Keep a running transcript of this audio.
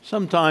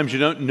Sometimes you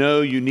don't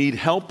know you need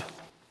help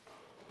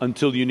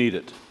until you need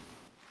it.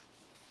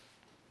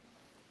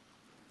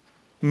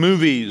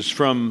 Movies,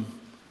 from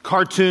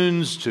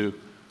cartoons to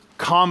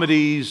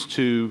comedies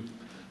to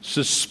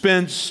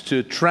suspense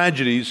to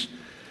tragedies,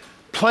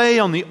 play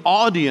on the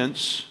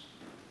audience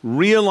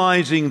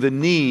realizing the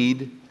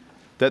need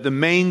that the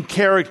main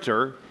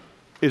character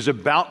is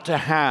about to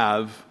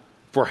have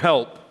for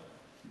help,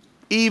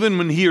 even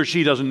when he or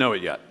she doesn't know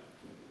it yet.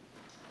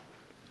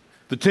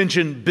 The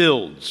tension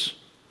builds.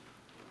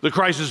 The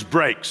crisis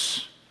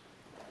breaks.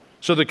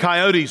 So the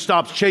coyote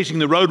stops chasing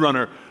the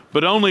roadrunner,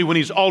 but only when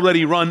he's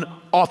already run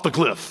off the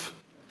cliff.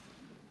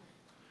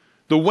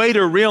 The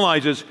waiter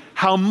realizes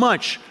how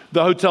much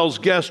the hotel's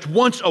guest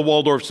wants a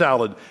Waldorf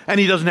salad, and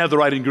he doesn't have the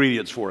right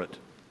ingredients for it.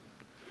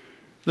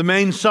 The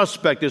main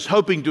suspect is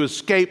hoping to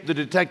escape the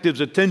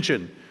detective's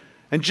attention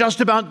and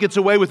just about gets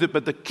away with it,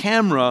 but the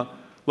camera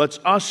lets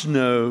us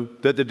know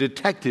that the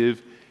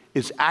detective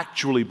is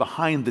actually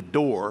behind the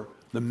door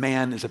the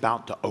man is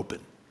about to open.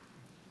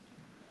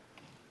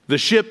 The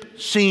ship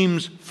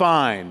seems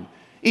fine,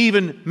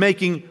 even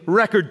making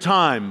record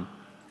time,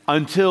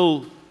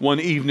 until one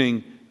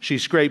evening she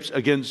scrapes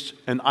against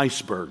an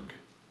iceberg.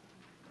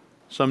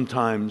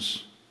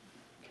 Sometimes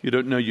you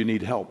don't know you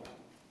need help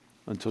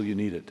until you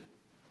need it.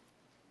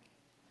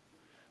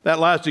 That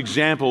last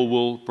example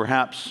will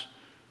perhaps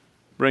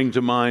bring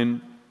to mind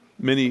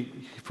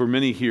for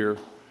many here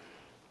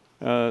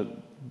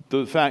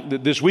the fact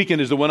that this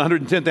weekend is the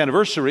 110th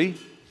anniversary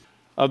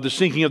of the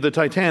sinking of the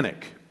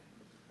Titanic.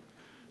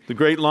 The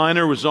great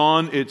liner was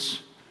on its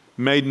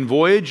maiden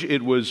voyage.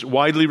 It was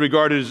widely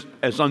regarded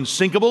as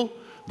unsinkable,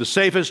 the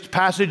safest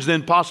passage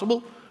then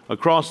possible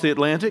across the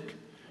Atlantic.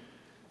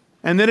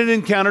 And then it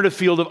encountered a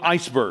field of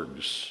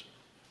icebergs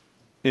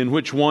in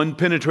which one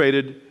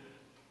penetrated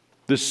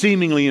the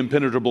seemingly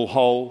impenetrable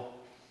hull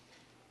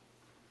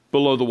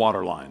below the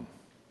waterline.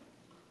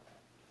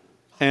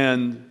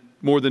 And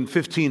more than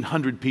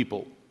 1,500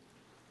 people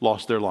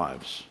lost their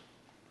lives.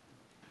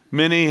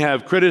 Many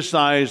have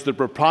criticized the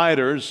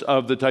proprietors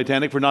of the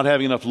Titanic for not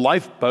having enough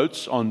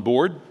lifeboats on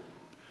board.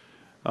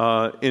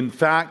 In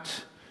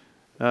fact,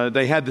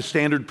 they had the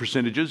standard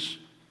percentages.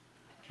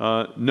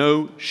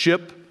 No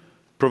ship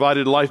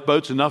provided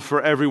lifeboats enough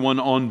for everyone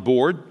on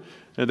board.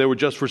 They were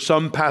just for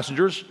some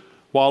passengers,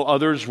 while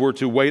others were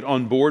to wait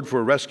on board for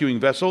a rescuing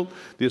vessel.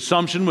 The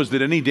assumption was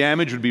that any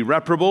damage would be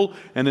reparable,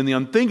 and in the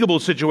unthinkable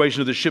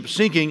situation of the ship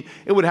sinking,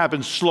 it would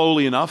happen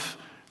slowly enough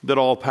that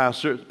all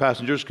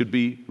passengers could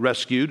be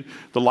rescued.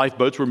 The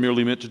lifeboats were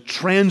merely meant to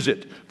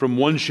transit from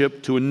one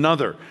ship to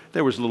another.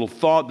 There was little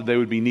thought that they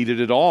would be needed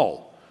at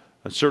all.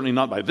 Certainly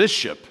not by this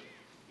ship,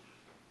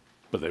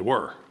 but they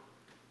were.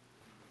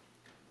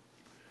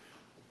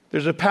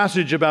 There's a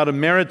passage about a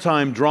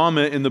maritime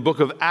drama in the book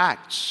of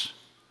Acts,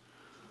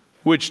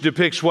 which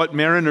depicts what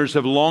mariners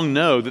have long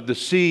known, that the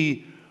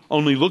sea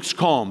only looks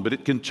calm, but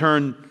it can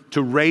turn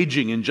to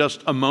raging in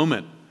just a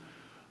moment.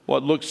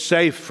 What looks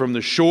safe from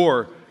the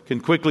shore can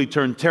quickly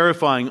turn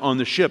terrifying on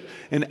the ship.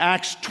 In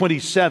Acts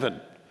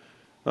 27,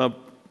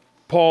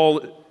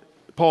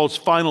 Paul's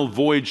final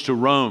voyage to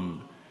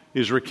Rome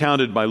is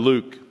recounted by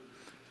Luke.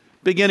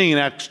 Beginning in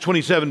Acts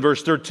 27,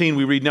 verse 13,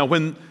 we read, "Now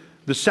when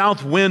the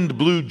south wind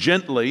blew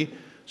gently,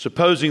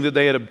 supposing that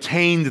they had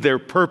obtained their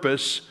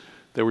purpose,"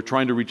 they were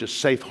trying to reach a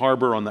safe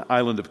harbor on the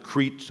island of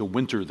Crete to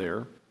winter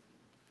there,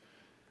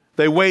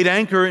 "they weighed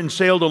anchor and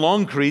sailed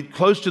along Crete,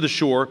 close to the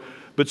shore.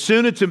 But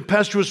soon a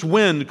tempestuous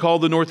wind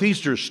called the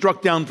northeaster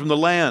struck down from the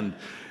land.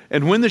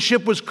 And when the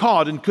ship was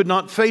caught and could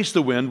not face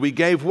the wind, we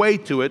gave way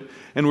to it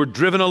and were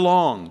driven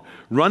along.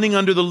 Running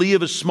under the lee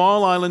of a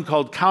small island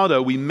called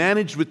Cauda, we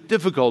managed with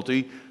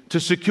difficulty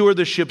to secure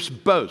the ship's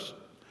boat.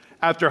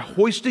 After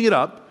hoisting it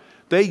up,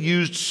 they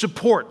used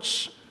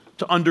supports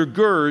to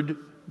undergird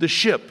the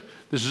ship."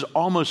 This is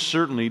almost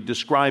certainly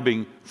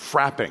describing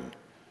frapping,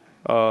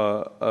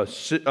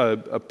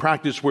 a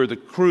practice where the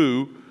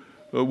crew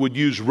would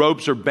use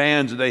ropes or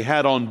bands that they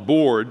had on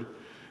board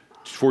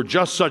for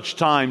just such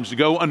times to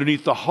go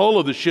underneath the hull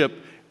of the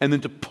ship and then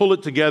to pull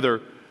it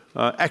together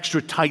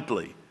extra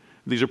tightly.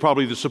 These are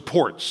probably the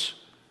supports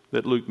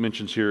that Luke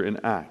mentions here in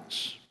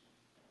Acts.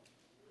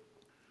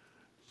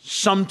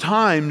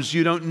 Sometimes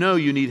you don't know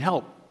you need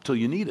help till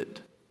you need it.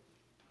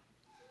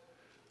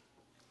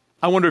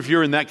 I wonder if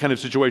you're in that kind of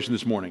situation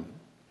this morning.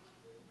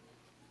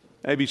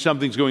 Maybe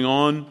something's going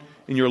on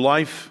in your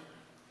life.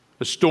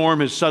 A storm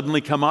has suddenly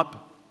come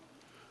up.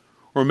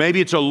 Or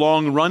maybe it's a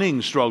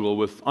long-running struggle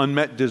with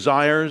unmet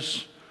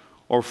desires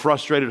or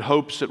frustrated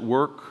hopes at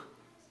work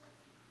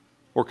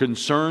or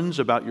concerns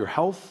about your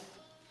health,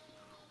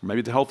 or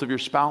maybe the health of your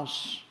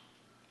spouse.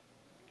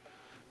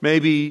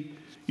 Maybe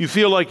you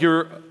feel like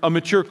you're a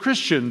mature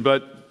Christian,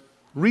 but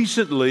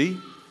recently,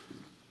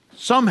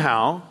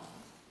 somehow,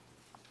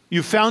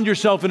 you found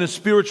yourself in a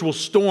spiritual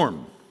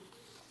storm,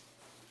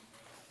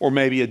 or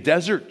maybe a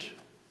desert,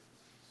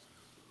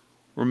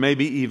 or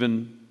maybe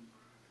even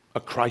a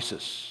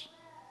crisis.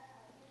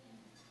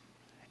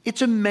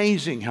 It's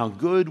amazing how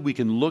good we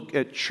can look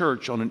at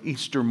church on an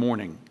Easter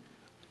morning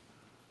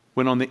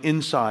when on the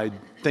inside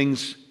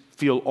things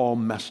feel all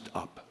messed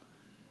up.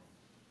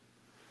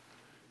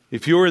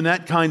 If you're in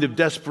that kind of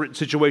desperate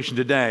situation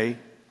today,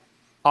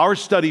 our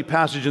study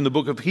passage in the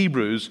book of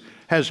Hebrews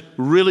has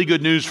really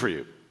good news for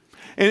you.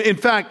 In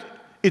fact,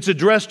 it's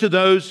addressed to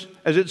those,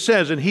 as it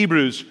says in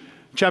Hebrews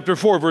chapter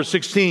 4, verse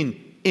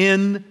 16,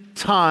 in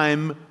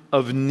time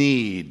of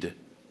need.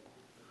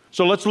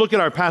 So let's look at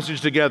our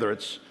passage together.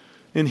 It's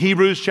in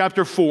Hebrews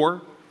chapter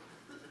 4,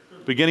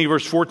 beginning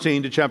verse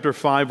 14 to chapter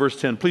 5, verse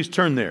 10. Please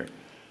turn there.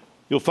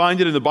 You'll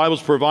find it in the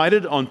Bibles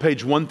provided on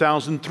page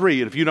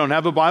 1003. And if you don't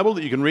have a Bible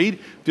that you can read,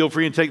 feel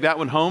free to take that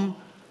one home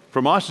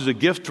from us as a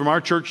gift from our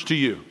church to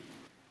you.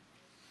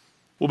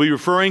 We'll be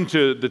referring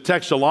to the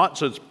text a lot,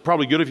 so it's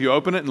probably good if you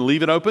open it and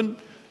leave it open.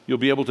 You'll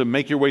be able to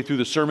make your way through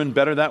the sermon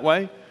better that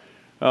way.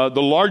 The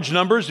large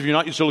numbers, if you're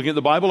not used to looking at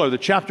the Bible, are the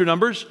chapter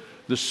numbers.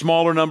 The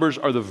smaller numbers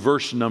are the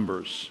verse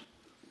numbers.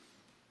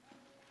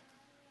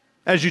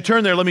 As you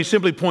turn there, let me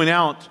simply point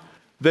out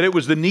that it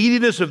was the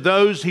neediness of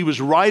those he was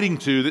writing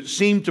to that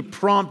seemed to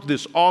prompt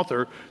this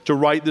author to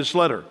write this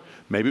letter.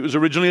 Maybe it was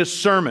originally a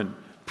sermon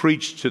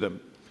preached to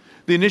them.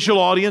 The initial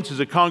audience is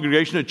a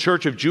congregation, a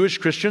church of Jewish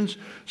Christians,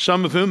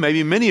 some of whom,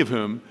 maybe many of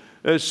whom,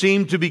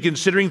 seem to be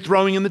considering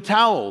throwing in the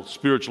towel,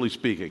 spiritually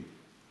speaking.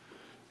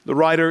 The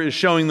writer is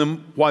showing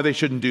them why they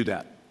shouldn't do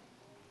that.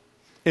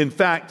 In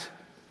fact,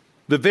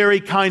 the very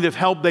kind of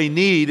help they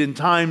need in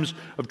times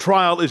of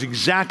trial is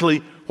exactly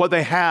what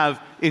they have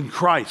in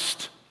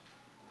Christ.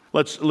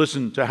 Let's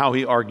listen to how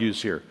he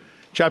argues here.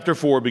 Chapter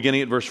 4,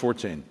 beginning at verse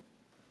 14.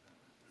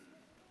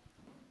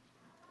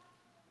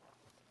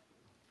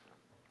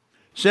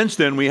 Since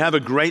then, we have a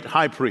great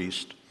high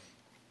priest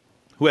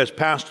who has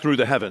passed through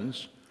the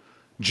heavens,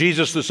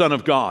 Jesus, the Son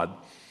of God.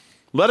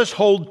 Let us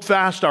hold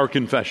fast our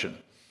confession.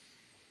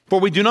 For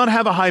we do not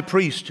have a high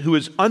priest who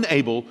is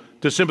unable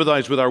to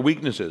sympathize with our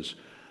weaknesses,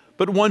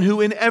 but one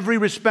who in every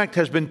respect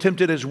has been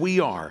tempted as we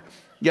are,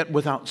 yet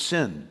without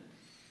sin.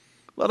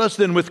 Let us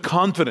then with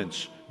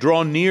confidence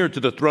draw near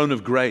to the throne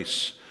of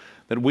grace,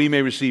 that we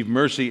may receive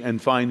mercy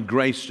and find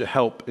grace to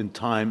help in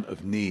time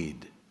of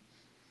need.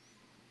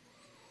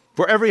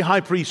 For every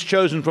high priest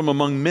chosen from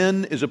among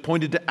men is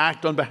appointed to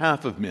act on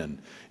behalf of men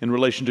in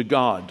relation to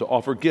God, to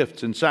offer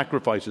gifts and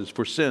sacrifices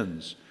for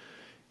sins.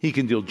 He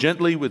can deal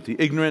gently with the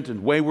ignorant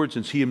and wayward,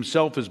 since he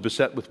himself is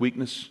beset with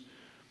weakness.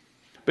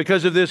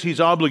 Because of this, he's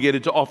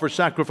obligated to offer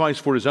sacrifice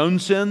for his own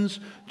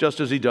sins, just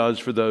as he does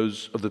for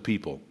those of the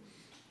people.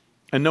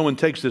 And no one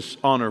takes this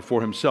honor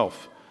for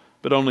himself,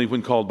 but only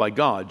when called by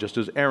God, just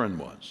as Aaron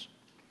was.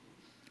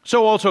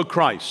 So also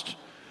Christ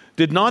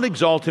did not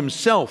exalt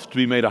himself to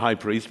be made a high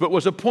priest, but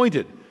was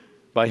appointed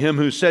by him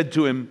who said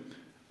to him,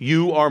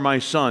 "You are my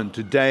son,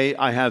 today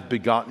I have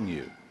begotten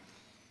you."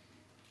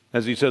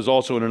 As he says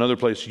also in another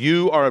place,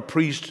 "You are a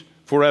priest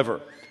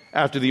forever,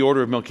 after the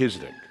order of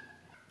Melchizedek."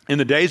 In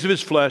the days of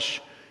his flesh,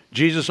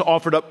 Jesus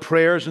offered up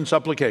prayers and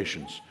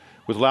supplications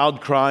with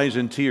loud cries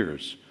and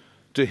tears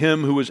to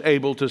him who was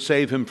able to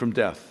save him from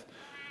death.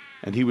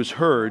 And he was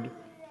heard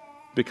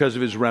because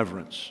of his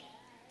reverence.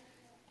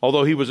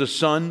 Although he was a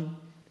son,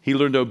 he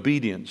learned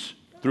obedience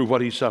through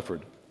what he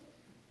suffered.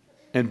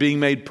 And being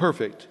made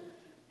perfect,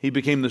 he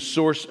became the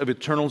source of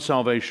eternal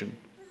salvation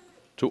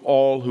to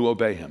all who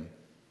obey him,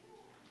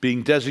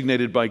 being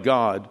designated by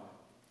God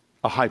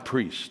a high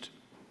priest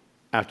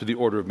after the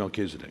order of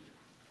Melchizedek.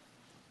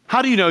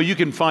 How do you know you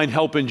can find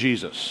help in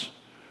Jesus?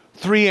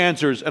 3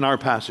 answers in our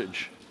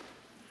passage.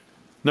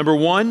 Number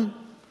 1,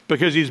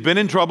 because he's been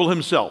in trouble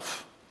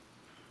himself.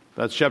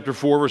 That's chapter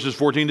 4, verses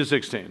 14 to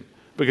 16.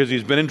 Because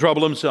he's been in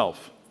trouble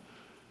himself.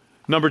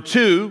 Number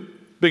 2,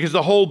 because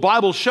the whole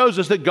Bible shows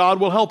us that God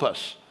will help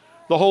us.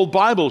 The whole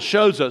Bible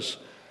shows us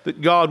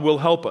that God will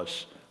help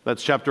us.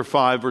 That's chapter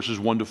 5, verses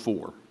 1 to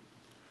 4.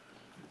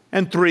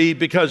 And 3,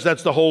 because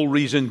that's the whole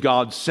reason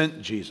God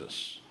sent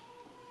Jesus.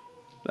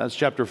 That's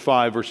chapter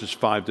 5, verses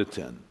 5 to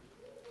 10.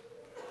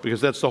 Because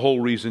that's the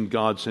whole reason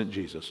God sent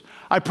Jesus.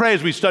 I pray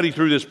as we study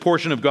through this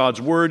portion of God's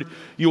Word,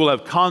 you will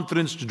have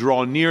confidence to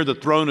draw near the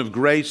throne of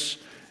grace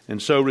and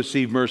so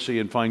receive mercy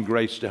and find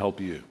grace to help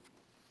you.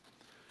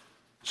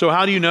 So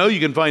how do you know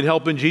you can find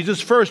help in Jesus?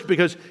 First,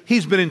 because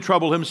he's been in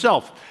trouble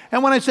himself.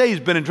 And when I say he's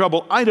been in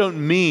trouble, I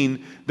don't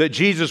mean that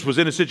Jesus was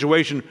in a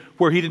situation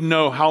where he didn't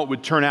know how it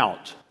would turn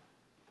out.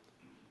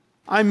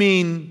 I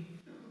mean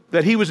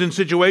that he was in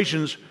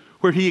situations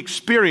where he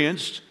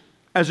experienced,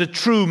 as a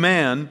true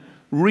man,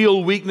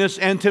 real weakness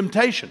and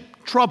temptation,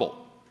 trouble.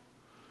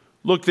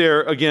 Look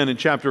there again in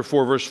chapter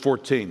 4, verse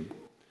 14.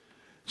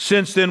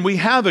 Since then we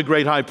have a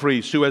great high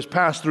priest who has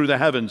passed through the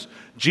heavens,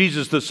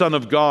 Jesus, the Son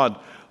of God.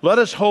 Let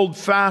us hold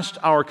fast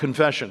our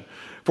confession.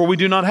 For we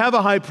do not have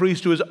a high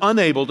priest who is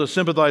unable to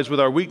sympathize with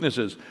our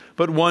weaknesses,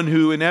 but one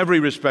who in every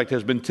respect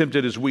has been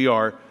tempted as we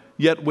are,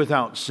 yet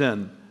without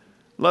sin.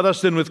 Let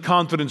us then with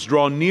confidence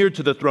draw near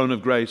to the throne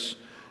of grace,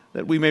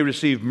 that we may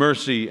receive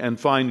mercy and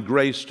find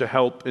grace to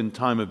help in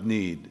time of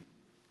need.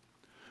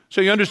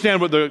 So you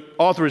understand what the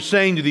author is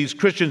saying to these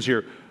Christians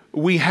here.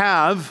 We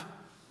have,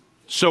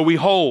 so we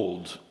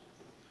hold.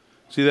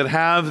 See that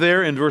have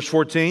there in verse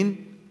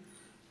 14?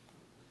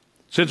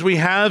 Since we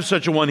have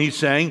such a one, he's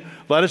saying,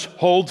 let us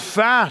hold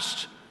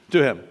fast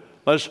to him.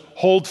 Let's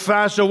hold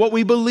fast to what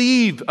we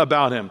believe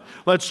about him.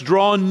 Let's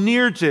draw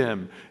near to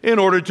him in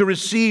order to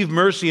receive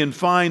mercy and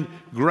find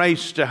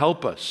grace to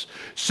help us.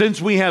 Since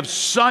we have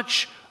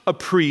such a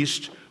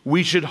priest,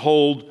 we should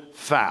hold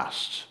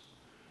fast.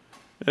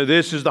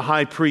 This is the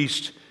high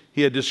priest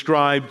he had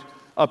described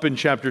up in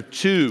chapter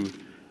 2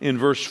 in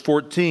verse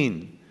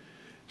 14.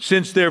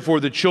 Since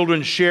therefore the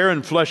children share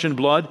in flesh and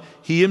blood,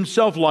 he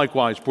himself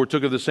likewise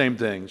partook of the same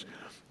things,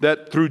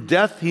 that through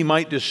death he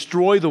might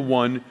destroy the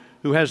one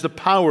who has the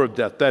power of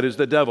death, that is,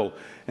 the devil,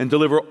 and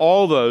deliver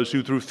all those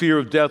who through fear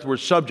of death were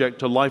subject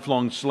to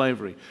lifelong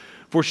slavery.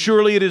 For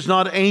surely it is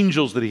not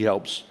angels that he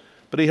helps,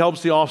 but he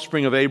helps the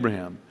offspring of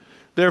Abraham.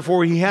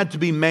 Therefore he had to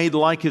be made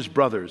like his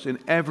brothers in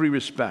every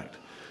respect,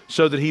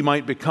 so that he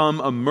might become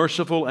a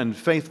merciful and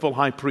faithful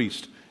high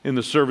priest in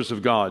the service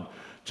of God,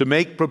 to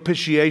make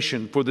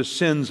propitiation for the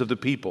sins of the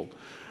people.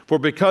 For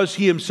because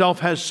he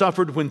himself has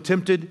suffered when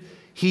tempted,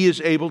 he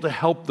is able to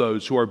help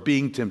those who are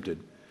being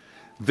tempted.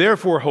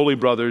 Therefore, holy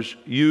brothers,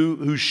 you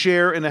who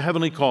share in a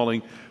heavenly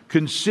calling,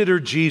 consider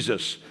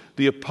Jesus,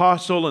 the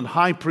apostle and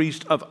high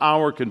priest of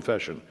our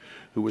confession,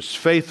 who was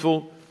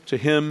faithful to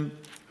him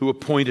who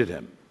appointed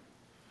him.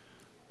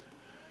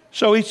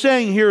 So he's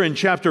saying here in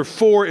chapter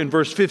 4 in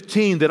verse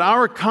 15 that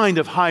our kind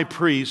of high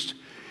priest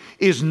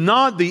is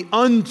not the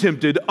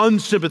untempted,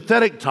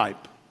 unsympathetic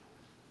type,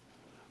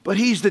 but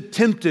he's the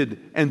tempted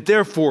and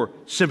therefore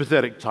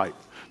sympathetic type.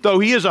 Though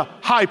he is a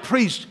high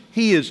priest,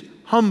 he is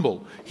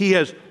humble. He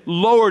has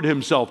lowered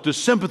himself to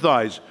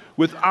sympathize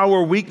with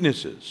our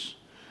weaknesses.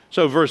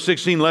 So verse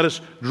 16, let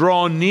us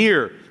draw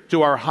near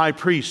to our high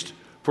priest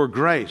for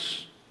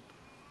grace.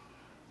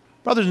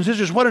 Brothers and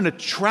sisters, what an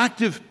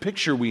attractive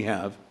picture we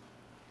have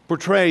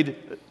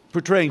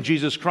portraying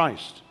Jesus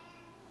Christ.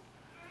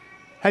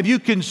 Have you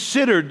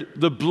considered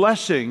the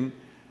blessing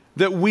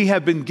that we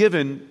have been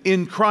given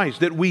in Christ,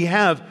 that we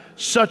have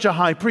such a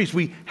high priest?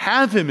 We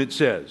have him, it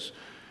says.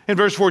 In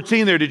verse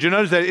 14 there, did you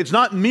notice that? It's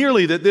not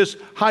merely that this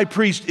high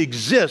priest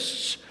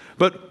exists,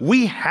 but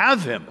we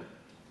have him.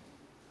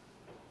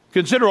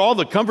 Consider all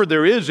the comfort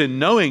there is in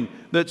knowing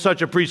that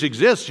such a priest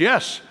exists,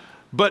 yes,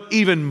 but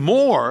even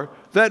more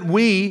that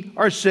we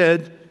are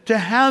said to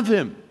have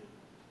him.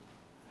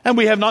 And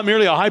we have not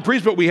merely a high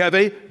priest, but we have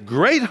a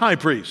great high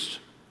priest.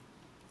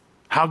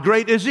 How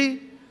great is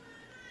he?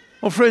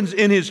 Well, friends,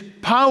 in his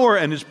power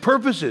and his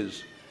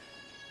purposes,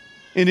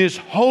 in his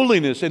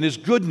holiness and his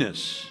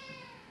goodness,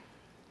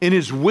 in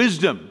his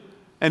wisdom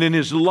and in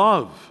his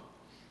love,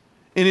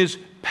 in his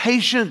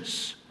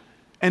patience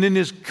and in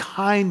his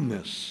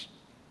kindness,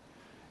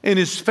 in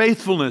his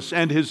faithfulness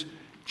and his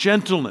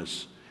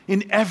gentleness.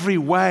 In every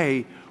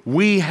way,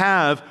 we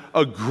have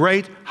a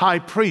great high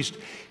priest.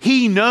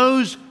 He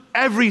knows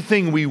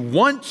everything we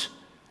want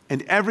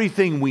and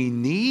everything we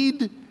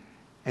need,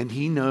 and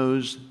he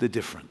knows the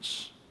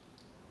difference.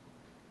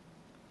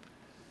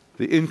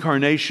 The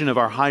incarnation of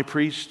our high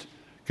priest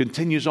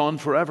continues on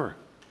forever.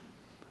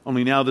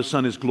 Only now the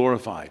Son is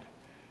glorified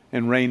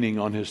and reigning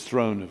on his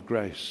throne of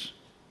grace.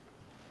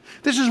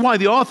 This is why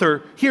the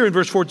author here in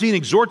verse 14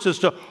 exhorts us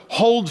to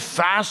hold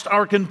fast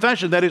our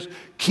confession. That is,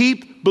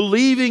 keep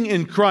believing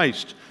in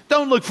Christ.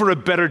 Don't look for a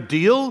better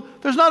deal.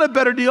 There's not a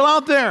better deal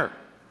out there.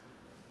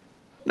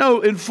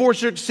 No, in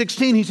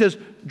 4:16 he says,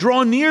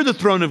 draw near the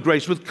throne of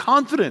grace with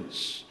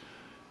confidence.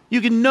 You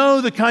can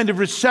know the kind of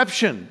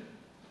reception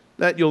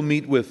that you'll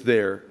meet with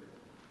there.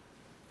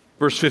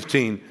 Verse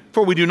 15,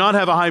 for we do not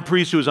have a high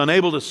priest who is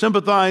unable to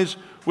sympathize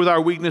with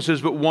our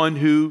weaknesses, but one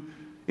who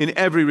in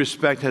every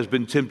respect has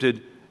been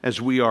tempted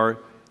as we are,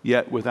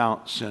 yet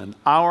without sin.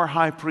 Our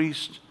high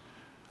priest,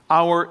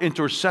 our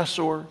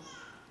intercessor,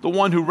 the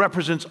one who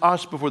represents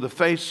us before the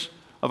face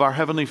of our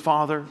Heavenly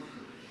Father,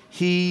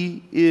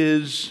 he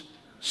is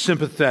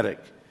sympathetic.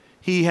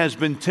 He has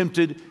been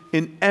tempted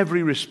in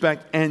every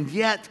respect, and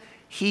yet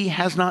he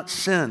has not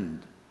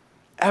sinned,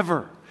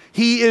 ever.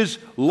 He is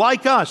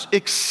like us,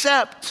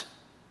 except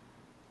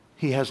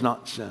he has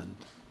not sinned.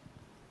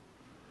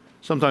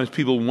 Sometimes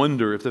people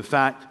wonder if the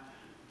fact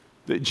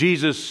that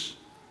Jesus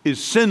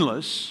is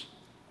sinless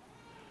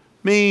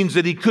means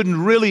that he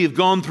couldn't really have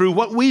gone through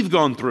what we've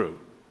gone through.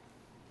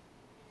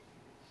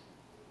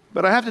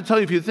 But I have to tell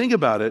you, if you think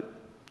about it,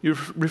 you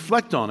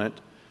reflect on it,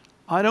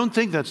 I don't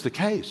think that's the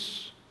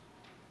case.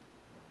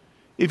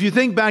 If you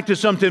think back to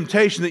some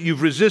temptation that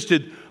you've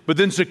resisted but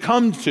then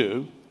succumbed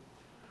to,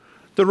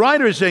 the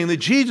writer is saying that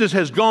Jesus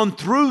has gone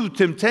through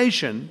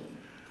temptation,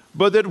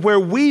 but that where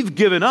we've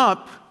given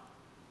up,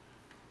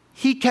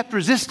 he kept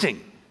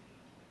resisting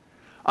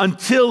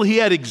until he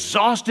had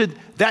exhausted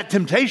that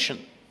temptation.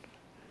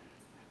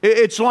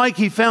 It's like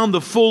he found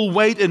the full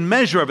weight and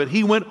measure of it.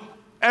 He went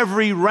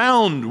every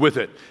round with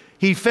it.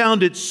 He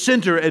found its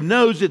center and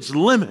knows its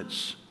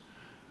limits.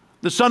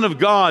 The Son of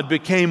God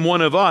became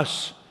one of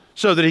us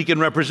so that he can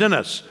represent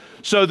us,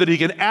 so that he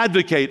can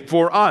advocate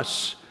for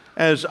us.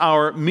 as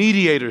our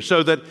mediator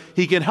so that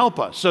he can help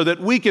us, so that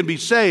we can be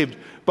saved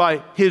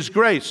by his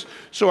grace.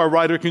 So our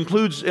writer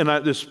concludes in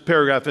this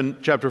paragraph in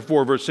chapter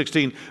 4, verse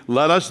 16,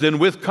 "Let us then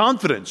with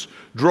confidence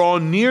draw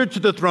near to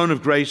the throne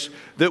of grace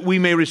that we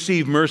may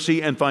receive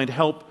mercy and find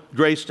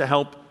grace to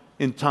help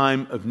in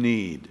time of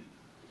need."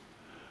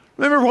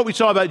 Remember what we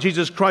saw about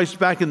Jesus Christ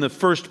back in the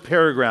first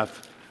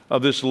paragraph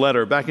of this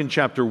letter, back in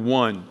chapter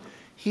 1.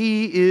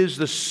 He is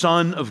the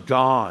Son of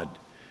God.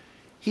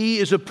 He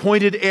is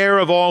appointed heir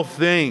of all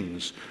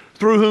things,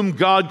 through whom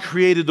God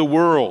created the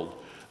world.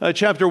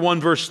 Chapter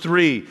 1, verse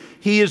 3,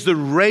 he is the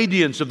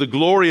radiance of the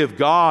glory of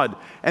God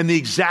and the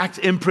exact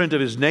imprint of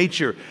his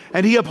nature.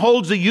 And he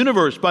upholds the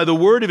universe by the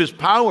word of his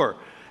power.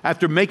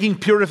 After making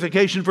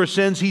purification for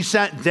sins, he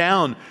sat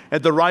down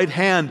at the right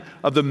hand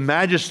of the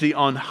majesty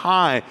on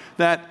high.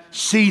 That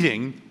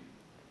seating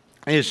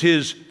is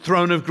his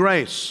throne of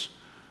grace,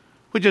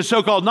 which is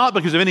so called not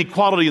because of any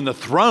quality in the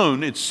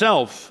throne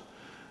itself,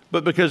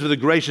 but because of the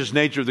gracious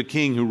nature of the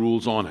king who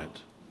rules on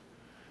it.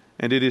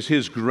 And it is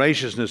his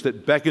graciousness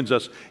that beckons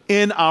us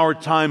in our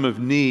time of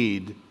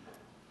need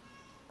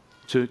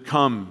to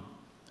come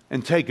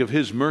and take of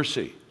his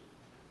mercy,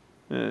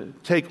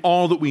 take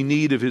all that we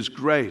need of his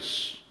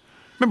grace.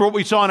 Remember what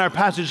we saw in our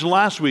passage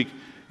last week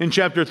in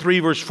chapter 3,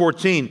 verse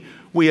 14.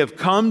 We have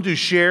come to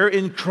share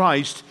in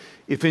Christ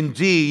if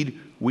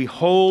indeed we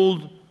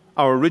hold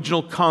our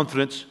original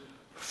confidence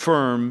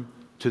firm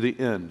to the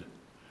end.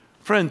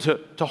 Friend,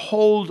 to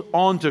hold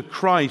on to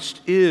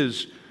Christ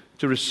is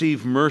to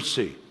receive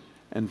mercy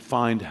and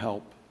find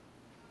help.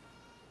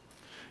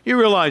 You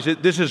realize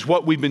that this is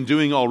what we've been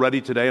doing already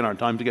today in our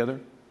time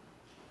together?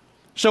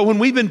 So when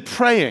we've been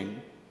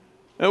praying,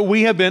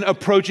 we have been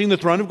approaching the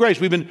throne of grace.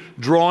 We've been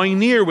drawing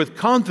near with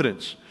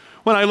confidence.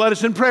 When I led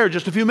us in prayer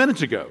just a few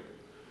minutes ago,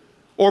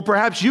 or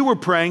perhaps you were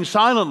praying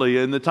silently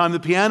in the time the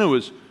piano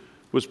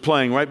was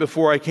playing right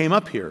before I came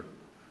up here.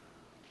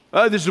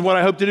 This is what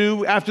I hope to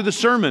do after the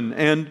sermon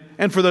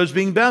and for those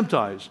being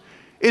baptized.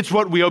 It's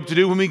what we hope to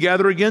do when we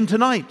gather again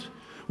tonight.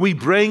 We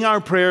bring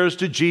our prayers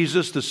to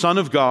Jesus, the Son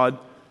of God,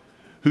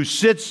 who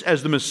sits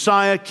as the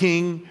Messiah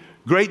King,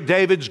 great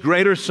David's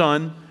greater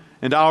son,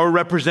 and our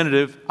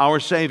representative, our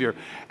Savior.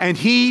 And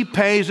he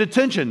pays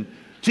attention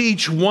to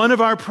each one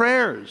of our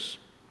prayers.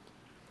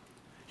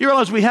 You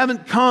realize we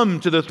haven't come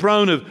to the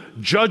throne of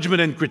judgment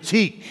and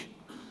critique,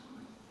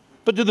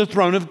 but to the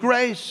throne of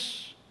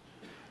grace.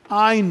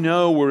 I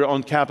know we're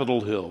on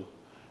Capitol Hill,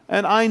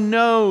 and I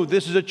know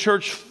this is a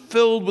church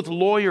filled with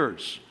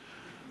lawyers.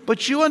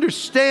 But you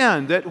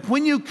understand that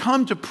when you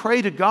come to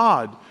pray to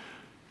God,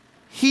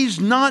 he's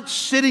not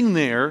sitting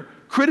there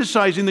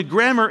criticizing the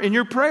grammar in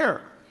your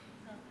prayer.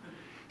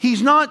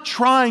 He's not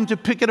trying to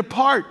pick it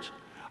apart.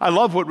 I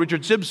love what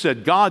Richard Sibbes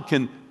said. God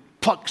can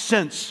pluck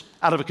sense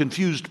out of a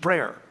confused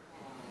prayer.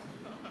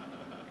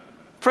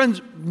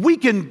 Friends, we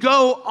can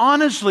go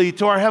honestly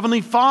to our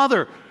Heavenly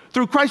Father.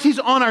 Through Christ, he's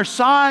on our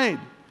side.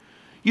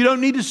 You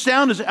don't need to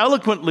sound as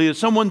eloquently as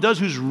someone does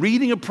who's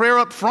reading a prayer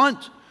up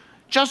front.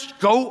 Just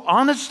go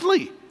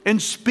honestly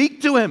and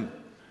speak to him.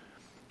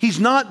 He's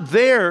not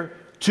there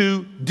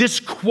to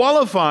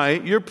disqualify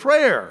your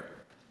prayer.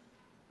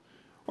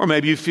 Or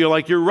maybe you feel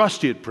like you're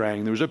rusty at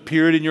praying. There was a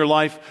period in your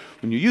life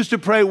when you used to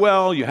pray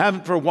well, you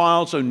haven't for a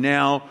while, so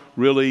now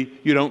really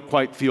you don't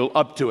quite feel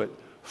up to it.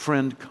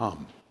 Friend,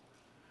 come.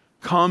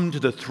 Come to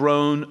the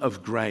throne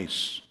of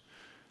grace.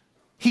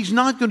 He's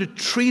not going to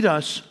treat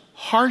us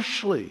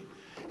harshly.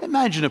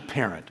 Imagine a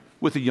parent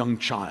with a young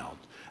child,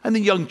 and the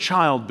young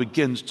child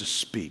begins to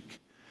speak.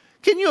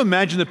 Can you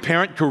imagine the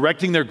parent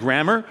correcting their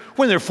grammar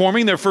when they're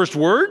forming their first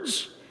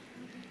words?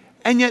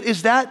 And yet,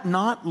 is that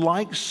not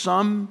like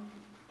some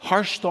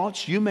harsh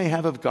thoughts you may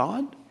have of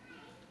God?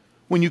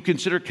 When you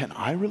consider, can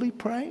I really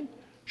pray?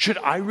 Should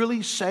I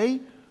really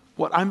say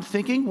what I'm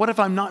thinking? What if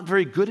I'm not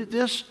very good at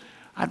this?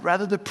 I'd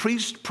rather the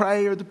priest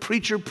pray or the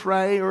preacher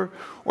pray or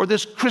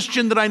this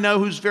Christian that I know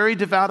who's very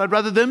devout. I'd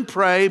rather them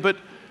pray, but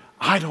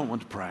I don't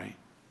want to pray.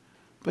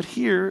 But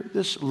here,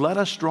 this let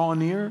us draw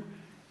near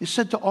is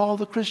said to all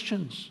the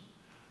Christians.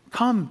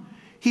 Come.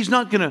 He's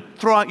not going to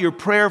throw out your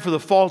prayer for the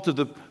fault of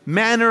the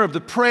manner of the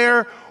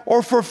prayer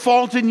or for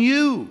fault in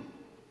you.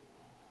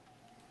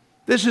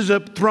 This is a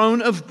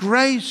throne of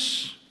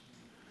grace.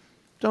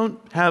 Don't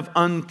have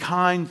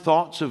unkind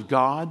thoughts of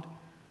God.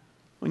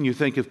 When you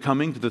think of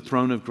coming to the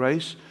throne of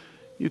grace,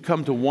 you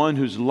come to one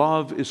whose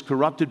love is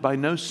corrupted by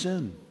no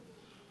sin.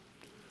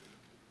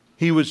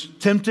 He was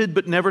tempted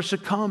but never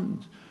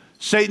succumbed.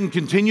 Satan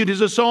continued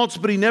his assaults,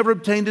 but he never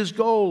obtained his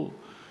goal.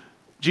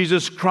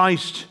 Jesus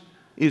Christ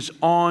is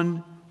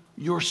on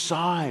your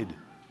side,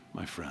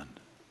 my friend.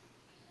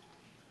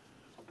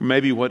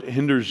 Maybe what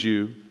hinders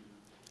you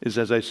is,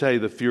 as I say,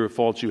 the fear of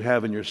faults you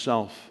have in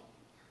yourself.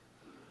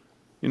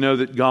 You know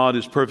that God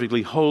is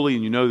perfectly holy,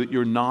 and you know that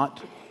you're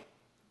not.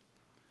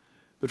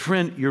 But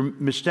friend, you're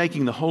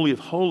mistaking the Holy of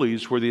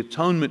Holies, where the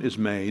atonement is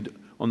made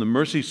on the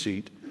mercy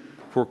seat,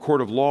 for a court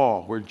of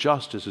law where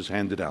justice is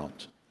handed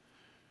out.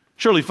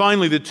 Surely,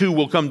 finally, the two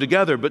will come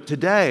together. But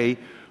today,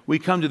 we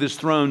come to this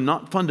throne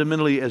not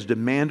fundamentally as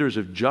demanders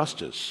of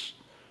justice,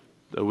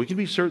 though we can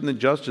be certain that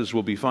justice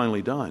will be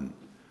finally done,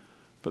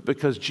 but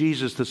because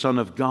Jesus, the Son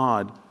of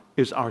God,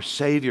 is our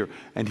Savior,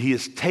 and He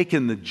has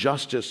taken the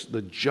justice,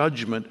 the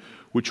judgment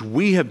which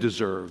we have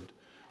deserved,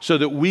 so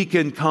that we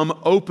can come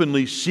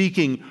openly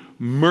seeking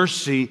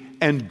mercy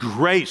and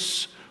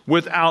grace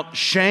without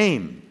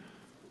shame.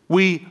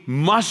 We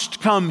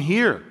must come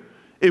here.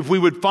 If we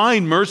would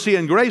find mercy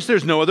and grace,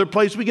 there's no other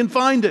place we can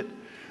find it.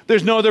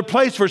 There's no other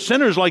place for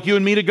sinners like you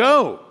and me to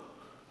go,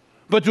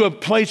 but to a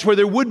place where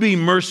there would be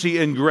mercy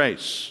and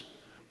grace.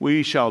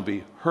 We shall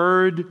be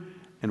heard,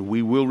 and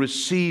we will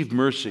receive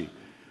mercy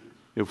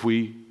if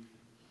we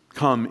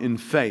come in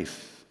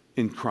faith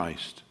in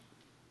Christ.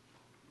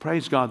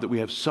 Praise God that we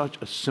have such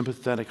a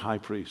sympathetic high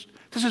priest.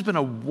 This has been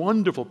a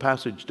wonderful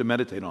passage to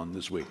meditate on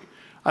this week.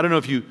 I don't know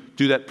if you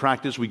do that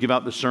practice. We give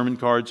out the sermon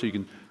card so you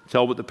can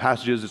tell what the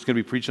passage is that's going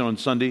to be preached on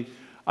Sunday.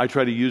 I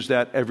try to use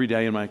that every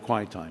day in my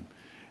quiet time.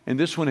 And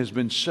this one has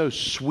been so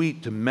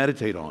sweet to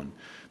meditate on.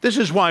 This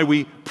is why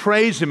we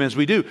praise Him as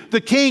we do.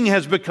 The King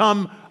has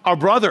become our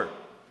brother.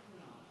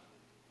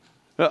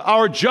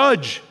 Our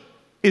judge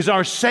is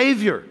our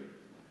Savior.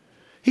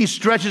 He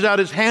stretches out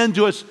His hand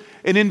to us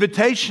in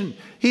invitation.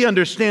 He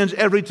understands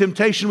every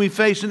temptation we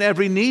face and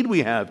every need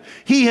we have.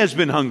 He has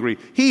been hungry.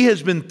 He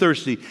has been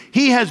thirsty.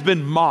 He has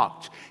been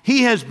mocked.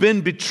 He has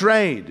been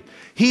betrayed.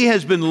 He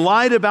has been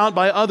lied about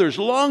by others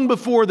long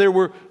before there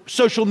were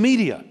social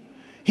media.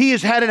 He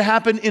has had it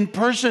happen in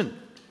person.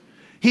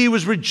 He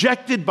was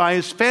rejected by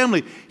his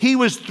family. He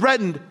was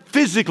threatened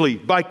physically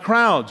by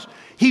crowds.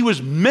 He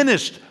was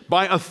menaced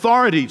by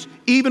authorities,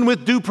 even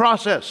with due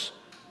process.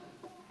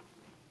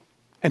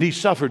 And he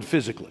suffered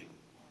physically.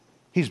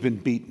 He's been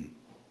beaten.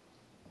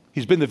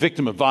 He's been the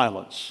victim of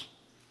violence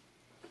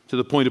to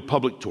the point of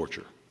public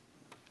torture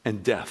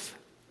and death.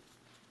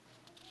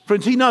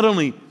 Friends, He not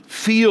only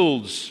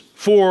feels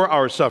for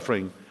our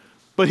suffering,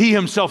 but He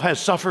Himself has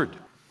suffered.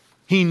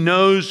 He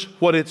knows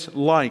what it's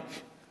like,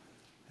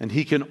 and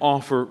He can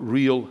offer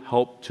real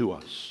help to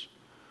us.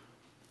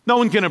 No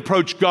one can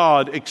approach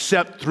God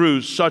except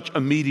through such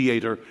a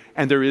mediator,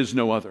 and there is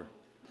no other.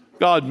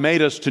 God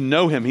made us to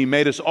know Him. He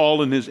made us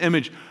all in His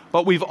image,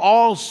 but we've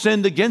all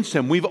sinned against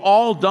Him. We've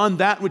all done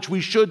that which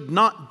we should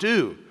not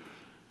do.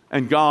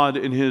 And God,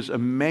 in His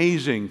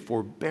amazing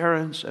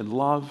forbearance and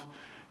love,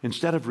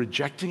 instead of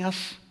rejecting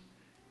us,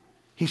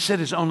 He sent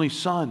His only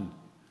Son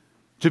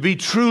to be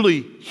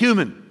truly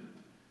human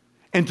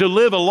and to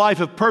live a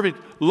life of perfect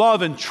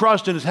love and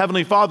trust in His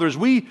Heavenly Father as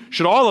we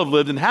should all have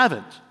lived and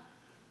haven't.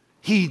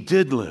 He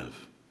did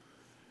live,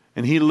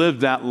 and He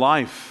lived that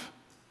life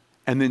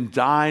and then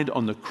died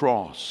on the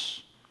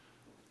cross,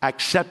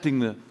 accepting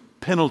the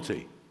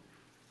penalty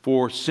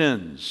for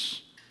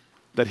sins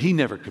that He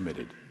never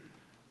committed,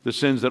 the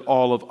sins that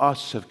all of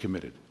us have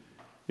committed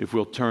if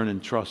we'll turn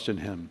and trust in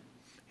Him.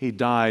 He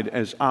died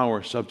as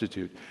our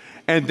substitute.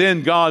 And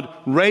then God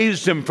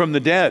raised Him from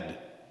the dead.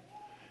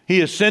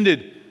 He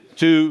ascended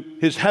to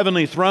His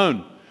heavenly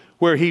throne,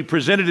 where He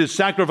presented His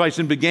sacrifice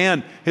and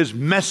began His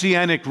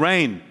messianic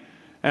reign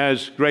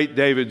as great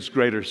David's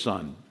greater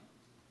son.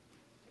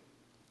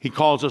 He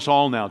calls us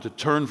all now to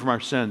turn from our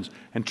sins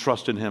and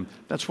trust in Him.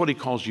 That's what He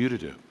calls you to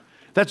do.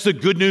 That's the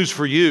good news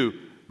for you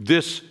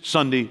this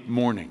Sunday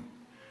morning,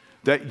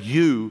 that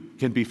you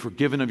can be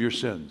forgiven of your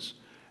sins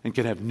and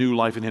can have new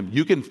life in Him.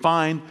 You can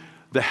find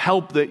the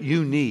help that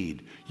you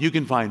need. You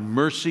can find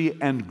mercy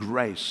and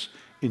grace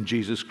in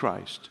Jesus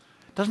Christ.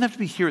 It doesn't have to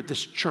be here at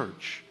this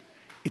church.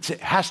 It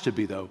has to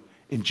be, though,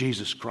 in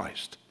Jesus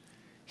Christ.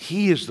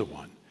 He is the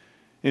one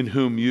in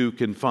whom you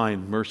can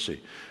find mercy.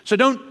 So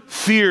don't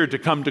fear to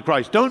come to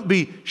Christ. Don't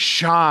be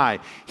shy.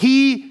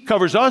 He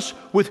covers us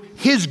with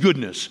His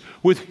goodness,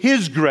 with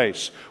His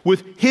grace,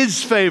 with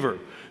His favor.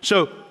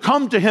 So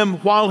come to Him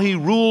while He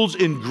rules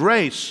in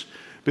grace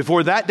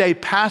before that day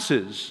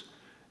passes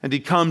and He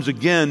comes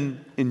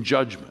again in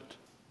judgment.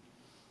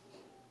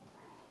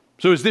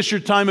 So is this your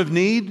time of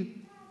need?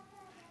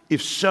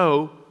 If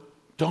so,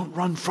 don't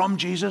run from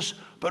Jesus,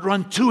 but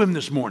run to Him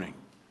this morning.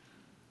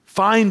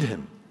 Find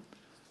Him,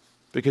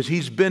 because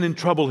He's been in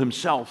trouble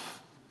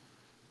Himself.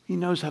 He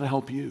knows how to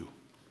help you.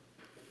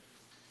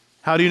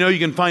 How do you know you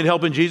can find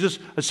help in Jesus?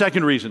 A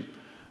second reason,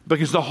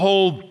 because the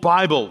whole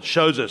Bible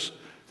shows us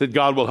that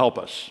God will help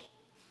us.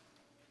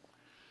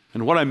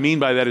 And what I mean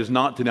by that is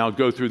not to now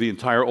go through the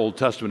entire Old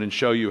Testament and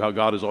show you how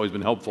God has always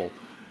been helpful,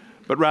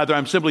 but rather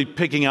I'm simply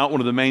picking out one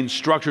of the main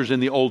structures in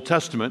the Old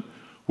Testament,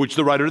 which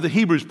the writer of the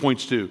Hebrews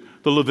points to,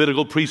 the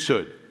Levitical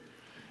priesthood,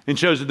 and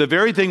shows that the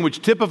very thing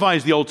which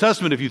typifies the Old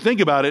Testament, if you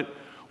think about it,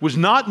 was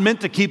not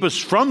meant to keep us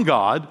from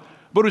God,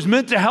 but was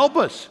meant to help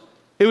us.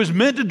 It was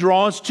meant to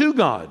draw us to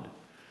God.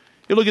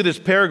 You look at this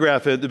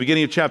paragraph at the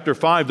beginning of chapter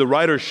 5, the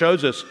writer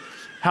shows us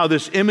how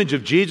this image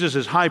of Jesus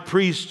as high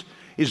priest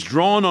is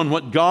drawn on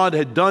what God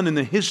had done in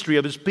the history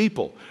of His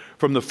people.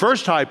 From the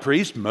first high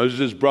priest,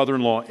 Moses'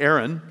 brother-in-law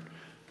Aaron,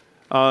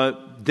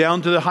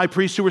 down to the high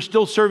priests who were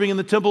still serving in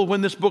the temple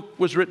when this book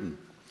was written.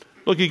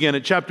 Look again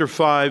at chapter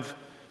 5,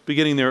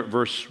 beginning there at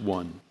verse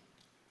 1.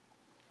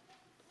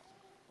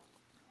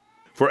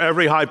 For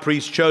every high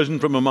priest chosen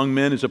from among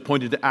men is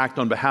appointed to act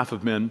on behalf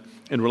of men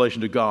in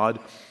relation to God,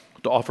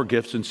 to offer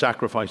gifts and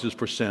sacrifices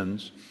for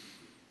sins.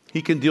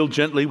 He can deal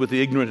gently with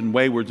the ignorant and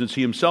wayward, since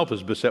he himself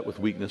is beset with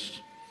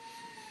weakness.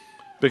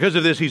 Because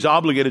of this, he's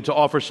obligated to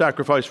offer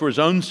sacrifice for his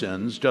own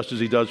sins, just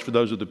as he does for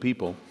those of the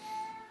people.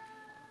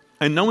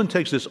 And no one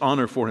takes this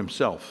honor for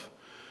himself,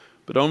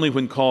 but only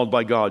when called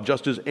by God,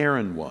 just as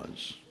Aaron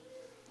was.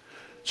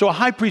 So a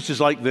high priest is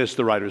like this,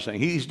 the writer is saying.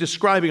 He's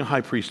describing a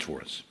high priest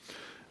for us.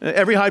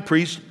 Every high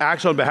priest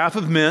acts on behalf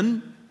of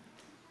men,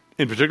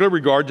 in particular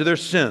regard to their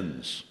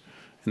sins.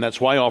 And that's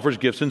why he offers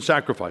gifts and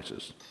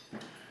sacrifices.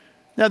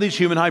 Now, these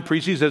human high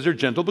priests, he says, are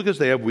gentle because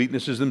they have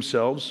weaknesses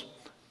themselves.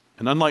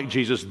 And unlike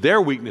Jesus,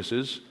 their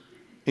weaknesses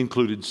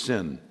included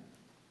sin,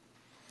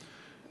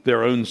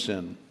 their own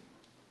sin.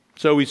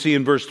 So we see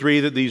in verse 3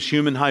 that these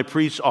human high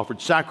priests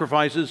offered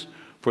sacrifices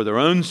for their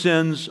own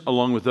sins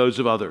along with those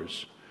of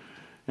others.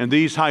 And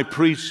these high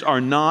priests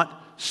are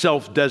not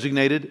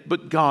self-designated,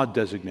 but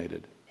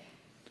God-designated.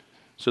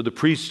 So the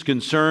priest's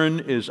concern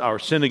is our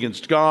sin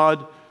against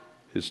God.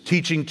 His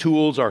teaching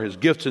tools are his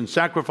gifts and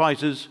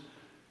sacrifices.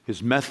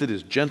 His method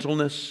is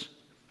gentleness,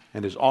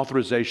 and his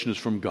authorization is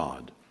from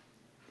God.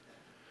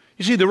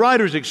 You see, the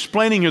writer is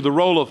explaining here the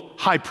role of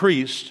high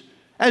priest,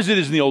 as it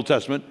is in the Old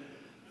Testament,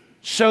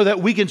 so that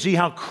we can see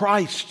how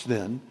Christ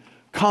then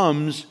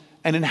comes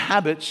and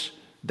inhabits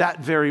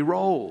that very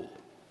role.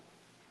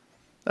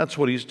 That's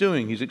what he's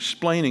doing. He's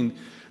explaining.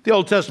 The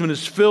Old Testament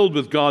is filled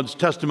with God's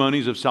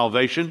testimonies of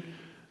salvation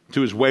to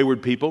his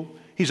wayward people.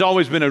 He's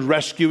always been a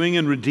rescuing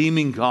and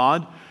redeeming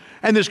God.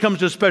 And this comes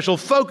to special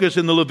focus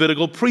in the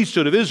Levitical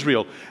priesthood of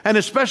Israel, and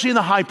especially in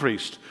the high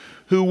priest,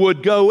 who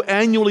would go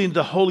annually into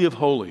the Holy of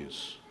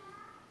Holies.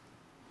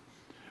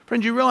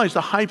 Friends, you realize the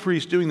high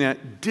priest doing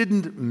that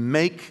didn't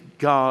make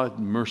God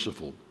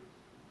merciful.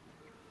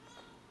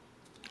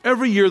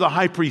 Every year the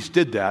high priest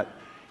did that,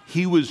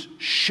 he was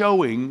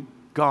showing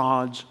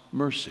God's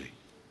mercy.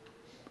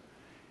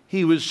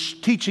 He was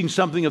teaching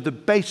something of the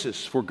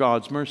basis for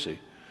God's mercy.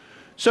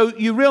 So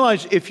you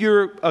realize if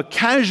you're a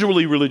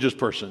casually religious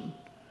person,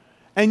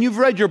 and you've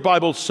read your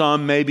Bible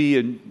some, maybe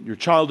in your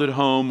childhood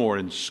home or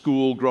in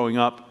school growing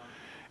up,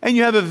 and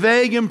you have a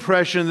vague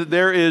impression that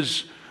there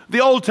is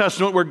the Old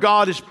Testament where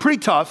God is pretty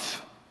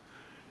tough,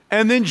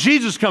 and then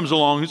Jesus comes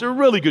along, who's a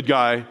really good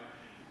guy,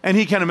 and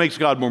he kind of makes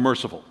God more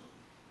merciful.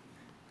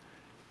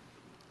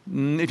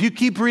 If you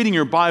keep reading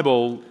your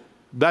Bible,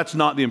 that's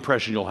not the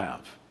impression you'll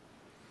have.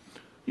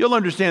 You'll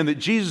understand that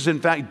Jesus, in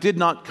fact, did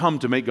not come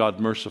to make God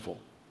merciful.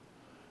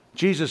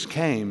 Jesus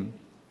came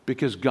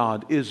because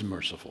God is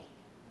merciful.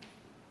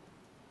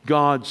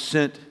 God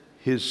sent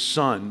his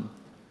Son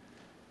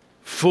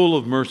full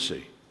of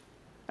mercy,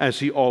 as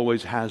he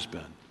always has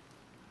been.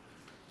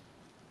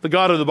 The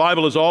God of the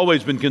Bible has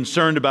always been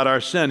concerned about our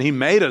sin. He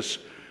made us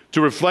to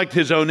reflect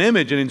his own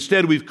image, and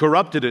instead we've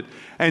corrupted it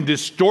and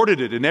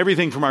distorted it in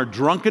everything from our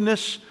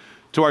drunkenness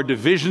to our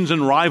divisions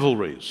and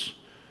rivalries.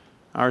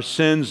 Our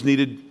sins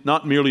needed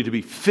not merely to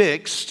be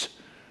fixed,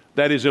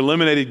 that is,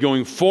 eliminated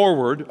going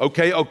forward.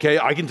 Okay,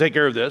 I can take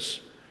care of this.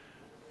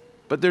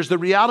 But there's the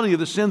reality of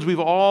the sins we've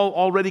all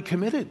already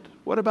committed.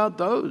 What about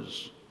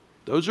those?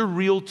 Those are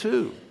real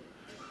too.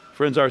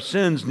 Friends, our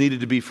sins needed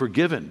to be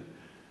forgiven.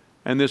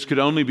 And this could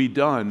only be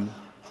done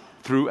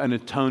through an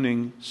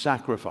atoning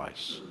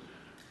sacrifice.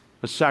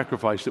 A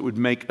sacrifice that would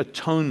make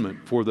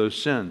atonement for those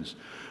sins.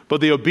 But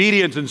the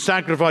obedience and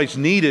sacrifice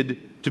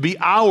needed to be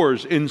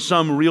ours in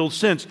some real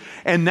sense.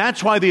 And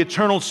that's why the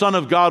eternal Son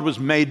of God was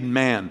made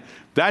man.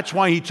 That's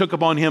why he took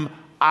upon him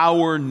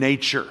our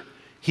nature.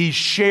 He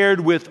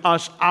shared with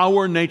us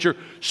our nature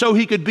so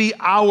he could be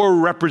our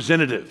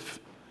representative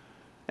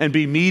and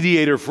be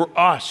mediator for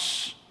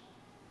us,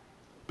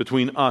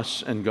 between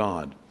us and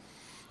God.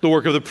 The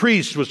work of the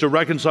priest was to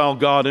reconcile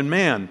God and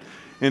man.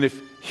 And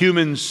if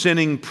human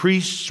sinning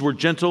priests were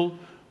gentle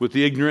with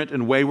the ignorant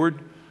and wayward,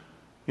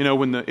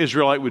 when the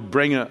Israelite would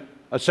bring a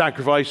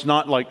sacrifice,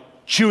 not like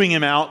chewing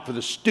him out for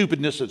the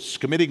stupidness of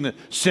committing the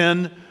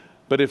sin,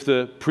 but if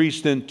the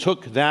priest then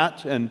took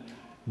that and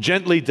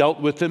gently dealt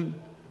with him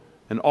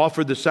and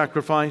offered the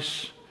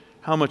sacrifice,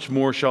 how much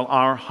more shall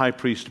our high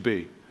priest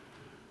be,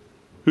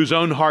 whose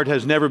own heart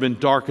has never been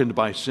darkened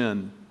by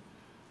sin?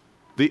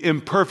 The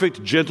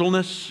imperfect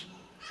gentleness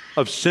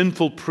of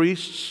sinful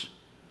priests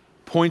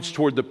points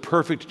toward the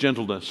perfect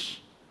gentleness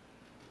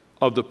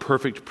of the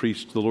perfect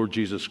priest, the Lord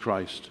Jesus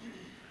Christ.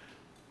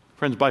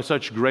 Friends, by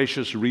such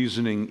gracious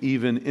reasoning,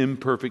 even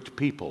imperfect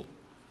people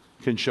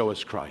can show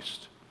us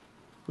Christ.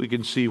 We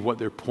can see what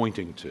they're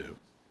pointing to.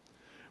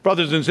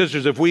 Brothers and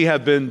sisters, if we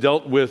have been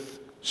dealt with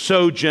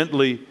so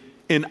gently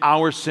in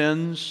our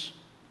sins,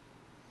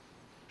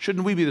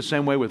 shouldn't we be the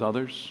same way with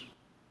others?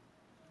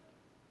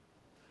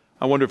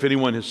 I wonder if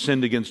anyone has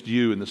sinned against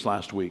you in this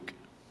last week.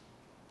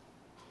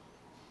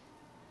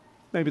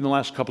 Maybe in the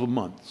last couple of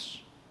months.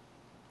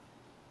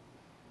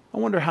 I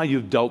wonder how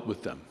you've dealt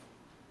with them.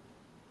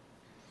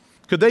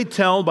 Could they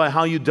tell by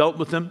how you dealt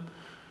with them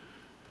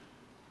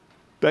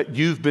that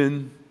you've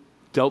been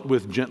dealt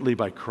with gently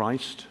by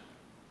Christ?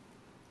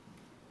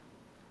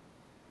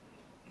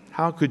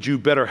 how could you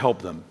better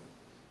help them?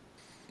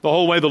 The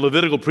whole way the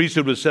Levitical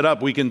priesthood was set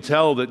up, we can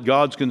tell that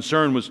God's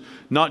concern was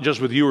not just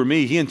with you or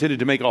me. He intended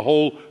to make a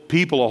whole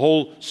people, a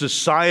whole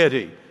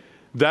society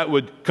that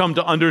would come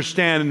to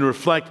understand and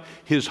reflect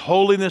His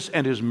holiness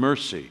and His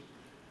mercy.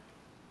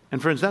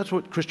 And friends, that's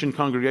what Christian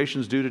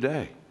congregations do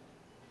today.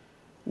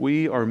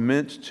 We are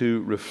meant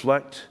to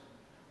reflect,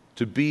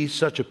 to be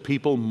such a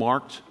people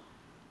marked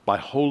by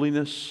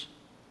holiness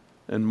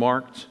and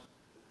marked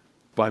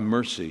by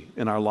mercy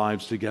in our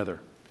lives together,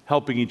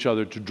 helping each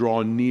other to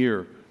draw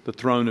near the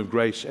throne of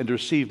grace and to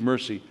receive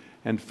mercy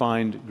and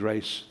find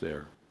grace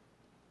there.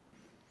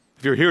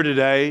 If you're here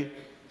today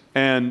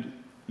and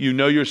you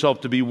know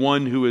yourself to be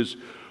one who is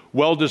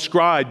well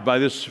described by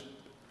this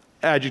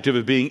adjective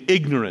of being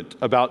ignorant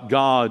about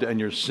God and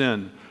your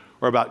sin,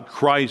 or about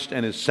Christ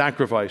and His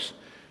sacrifice,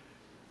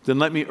 then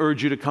let me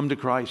urge you to come to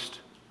Christ.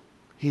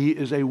 He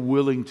is a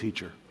willing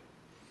teacher.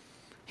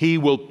 He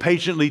will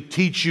patiently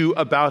teach you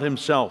about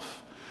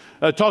Himself.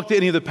 Talk to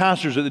any of the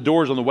pastors at the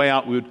doors on the way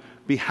out. We would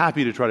be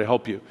happy to try to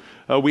help you.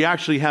 We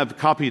actually have a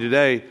copy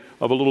today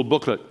of a little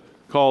booklet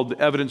called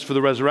Evidence for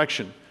the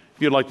Resurrection.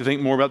 If you'd like to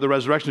think more about the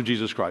resurrection of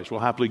Jesus Christ, we'll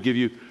happily give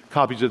you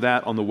copies of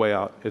that on the way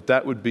out, if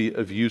that would be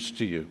of use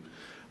to you.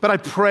 But I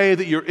pray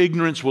that your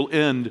ignorance will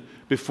end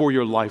before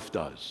your life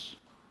does.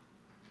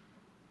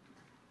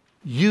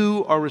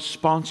 You are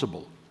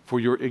responsible for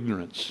your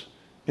ignorance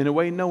in a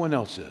way no one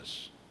else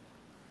is.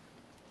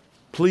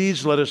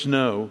 Please let us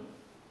know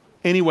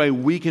any way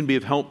we can be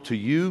of help to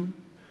you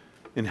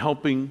in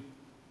helping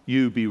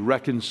you be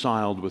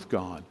reconciled with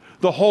God.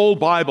 The whole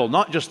Bible,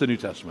 not just the New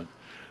Testament,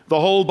 the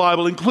whole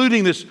Bible,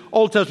 including this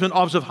Old Testament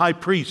office of high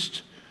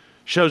priest,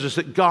 shows us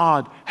that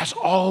God has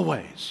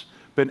always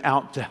been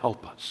out to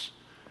help us.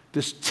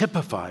 This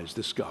typifies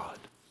this God.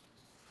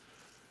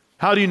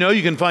 How do you know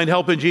you can find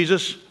help in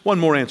Jesus? One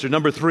more answer.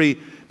 Number 3,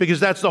 because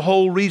that's the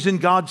whole reason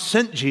God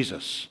sent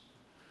Jesus.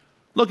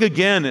 Look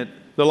again at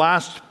the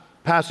last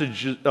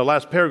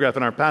paragraph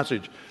in our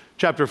passage,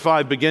 chapter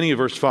 5, beginning at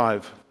verse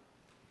 5.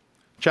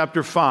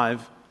 Chapter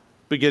 5,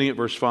 beginning at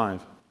verse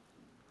 5.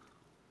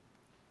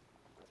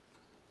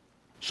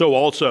 So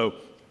also,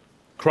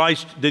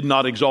 Christ did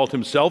not exalt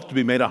Himself to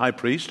be made a high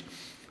priest,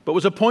 but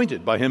was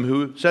appointed by Him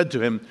who said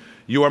to Him,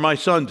 "You are my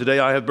Son, today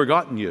I have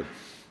begotten you."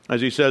 As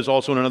He says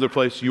also in another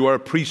place, "You are a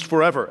priest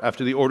forever,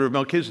 after the order of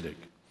Melchizedek."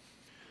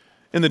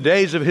 In the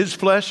days of His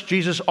flesh,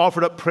 Jesus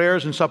offered up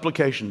prayers and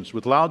supplications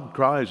with loud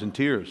cries and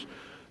tears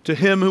to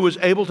Him who was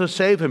able to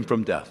save Him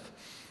from death.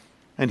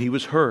 And He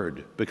was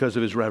heard because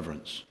of His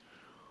reverence.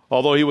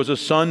 Although He was a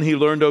Son, He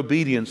learned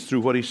obedience through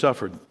what He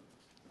suffered.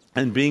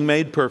 And being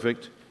made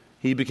perfect,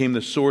 He became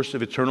the source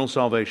of eternal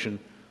salvation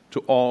to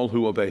all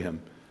who obey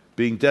Him,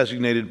 being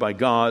designated by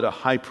God a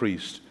high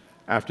priest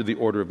after the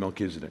order of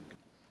Melchizedek.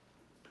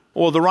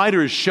 Well, the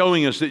writer is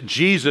showing us that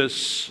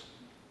Jesus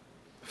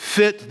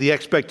fit the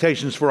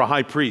expectations for a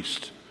high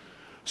priest.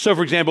 So,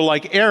 for example,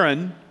 like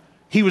Aaron,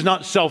 he was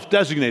not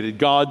self-designated.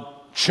 God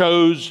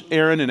chose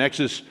Aaron in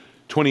Exodus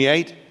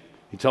 28.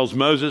 He tells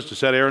Moses to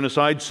set Aaron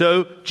aside.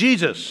 So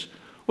Jesus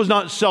was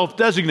not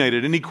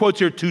self-designated. And he quotes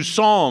here 2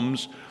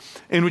 Psalms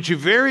in which you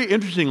very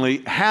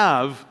interestingly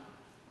have,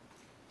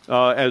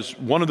 as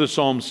one of the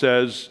Psalms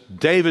says,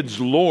 David's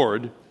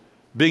Lord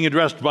being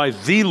addressed by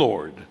the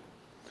Lord.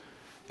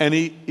 And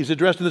he is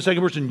addressed in the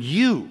second person,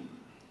 you.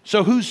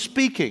 So who's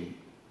speaking?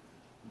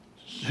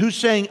 Who's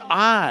saying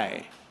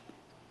I?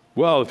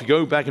 Well, if you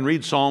go back and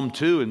read Psalm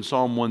 2 and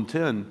Psalm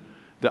 110,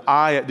 the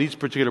I at these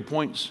particular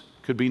points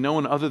could be no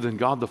one other than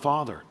God the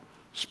Father,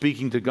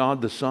 speaking to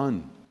God the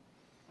Son.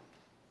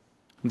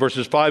 In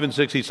verses 5 and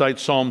 6, he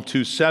cites Psalm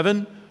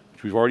 2:7,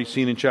 which we've already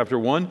seen in chapter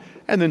 1,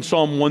 and then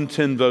Psalm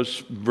 110,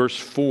 verse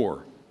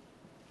 4.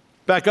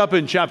 Back up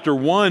in chapter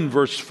 1,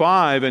 verse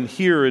 5, and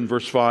here in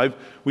verse 5,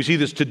 we see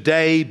this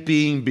today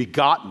being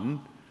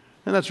begotten,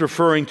 and that's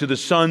referring to the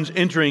Son's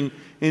entering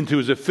into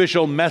His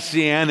official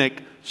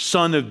messianic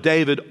Son of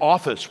David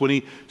office when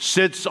He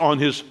sits on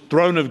His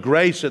throne of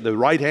grace at the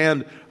right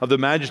hand of the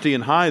majesty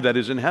and high that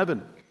is in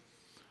heaven.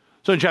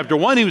 So in chapter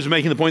 1, he was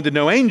making the point that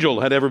no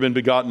angel had ever been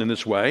begotten in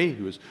this way.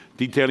 He was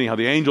detailing how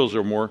the angels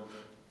are more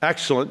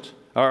excellent,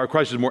 or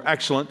Christ is more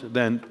excellent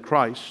than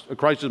Christ.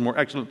 Christ is more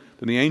excellent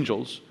than the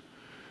angels.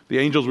 The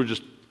angels were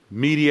just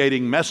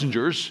mediating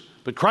messengers,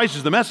 but Christ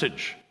is the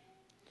message.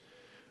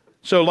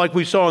 So like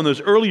we saw in those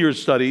earlier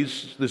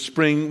studies this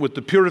spring with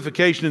the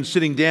purification and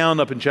sitting down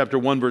up in chapter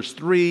 1, verse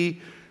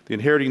 3, the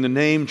inheriting the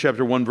name,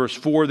 chapter 1, verse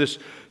 4, this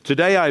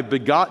today I've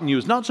begotten you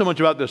is not so much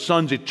about the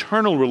Son's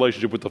eternal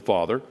relationship with the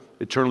Father,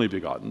 eternally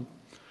begotten.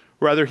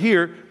 Rather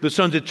here, the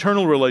Son's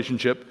eternal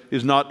relationship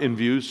is not in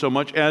view so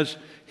much as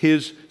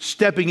His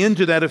stepping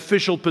into that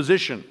official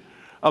position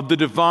of the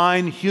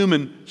divine,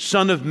 human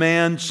Son of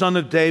Man, Son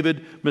of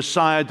David,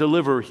 Messiah,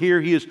 Deliverer.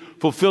 Here He is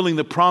fulfilling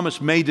the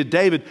promise made to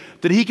David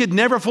that He could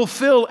never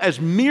fulfill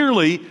as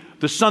merely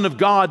the Son of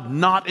God,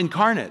 not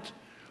incarnate.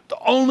 The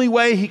only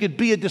way He could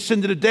be a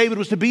descendant of David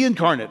was to be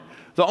incarnate.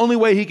 The only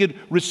way He could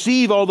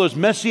receive all those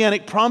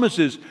messianic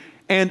promises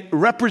and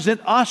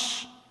represent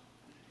us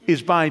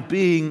is by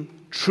being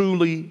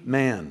truly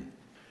man.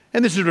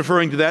 And this is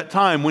referring to that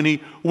time when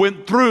he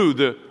went through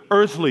the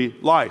earthly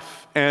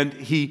life and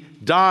he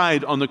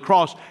died on the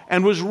cross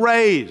and was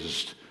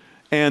raised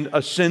and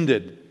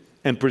ascended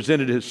and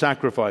presented his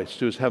sacrifice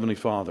to his heavenly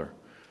Father.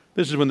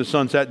 This is when the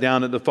Son sat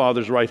down at the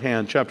Father's right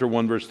hand, chapter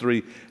 1, verse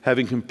 3,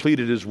 having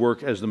completed his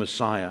work as the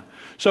Messiah.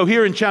 So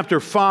here in chapter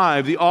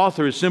 5, the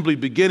author is simply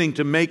beginning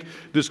to make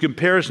this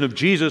comparison of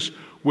Jesus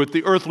with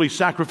the earthly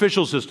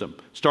sacrificial system.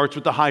 Starts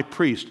with the high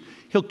priest.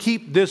 He'll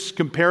keep this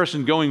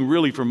comparison going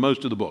really for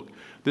most of the book.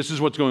 This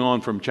is what's going on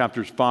from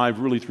chapters 5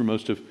 really through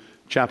most of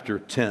chapter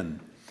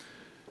 10.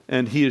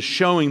 And he is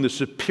showing the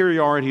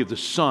superiority of the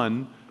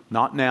Son,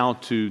 not now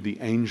to the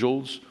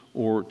angels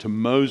or to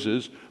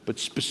Moses, but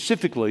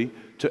specifically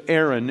to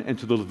Aaron and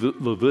to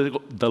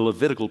the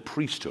Levitical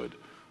priesthood,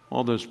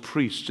 all those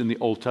priests in the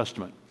Old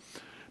Testament.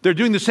 They're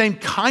doing the same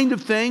kind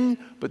of thing,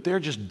 but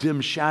they're just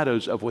dim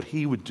shadows of what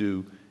he would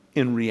do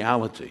in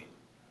reality.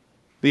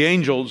 The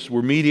angels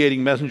were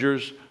mediating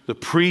messengers. The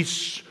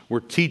priests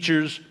were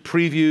teachers,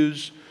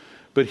 previews.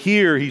 But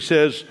here he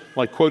says,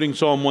 like quoting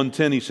Psalm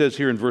 110, he says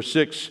here in verse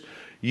 6,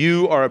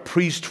 "You are a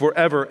priest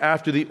forever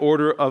after the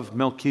order of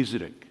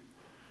Melchizedek."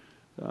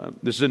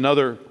 This is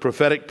another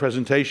prophetic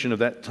presentation of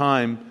that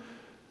time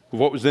of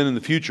what was then in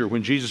the future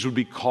when Jesus would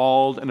be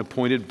called and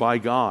appointed by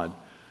God.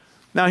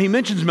 Now he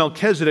mentions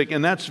Melchizedek,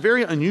 and that's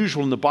very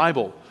unusual in the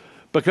Bible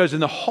because in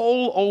the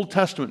whole Old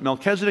Testament,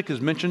 Melchizedek is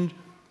mentioned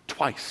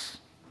twice.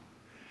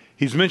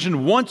 He's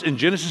mentioned once in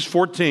Genesis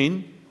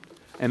 14,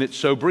 and it's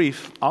so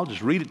brief, I'll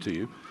just read it to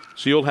you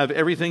so you'll have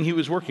everything he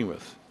was working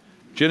with.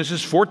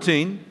 Genesis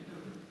 14,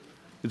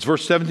 it's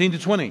verse 17 to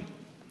 20.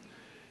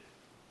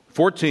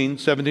 14,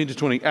 17 to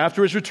 20.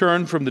 After his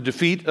return from the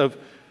defeat of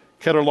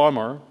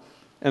Chedorlaomer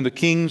and the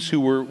kings who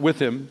were with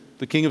him,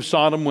 the king of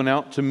Sodom went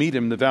out to meet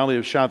him in the valley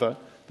of Shaveh,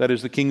 that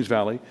is the king's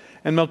valley.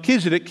 And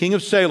Melchizedek, king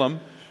of Salem,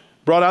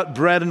 brought out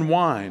bread and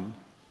wine.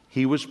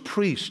 He was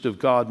priest of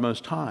God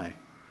Most High.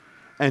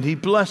 And he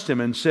blessed him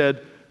and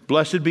said,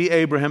 "Blessed be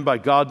Abraham by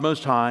God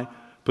Most High,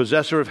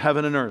 possessor of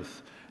heaven and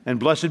earth. And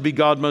blessed be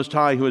God Most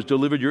High, who has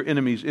delivered your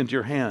enemies into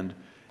your hand."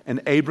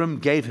 And Abram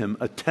gave him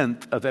a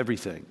tenth of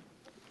everything.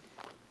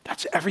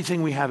 That's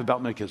everything we have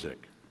about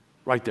Melchizedek,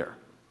 right there.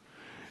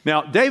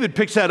 Now, David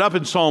picks that up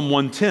in Psalm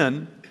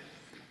 110,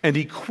 and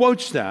he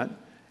quotes that,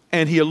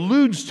 and he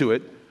alludes to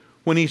it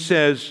when he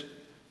says,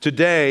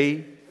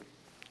 today,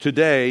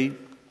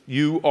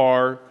 you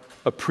are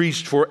a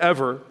priest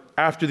forever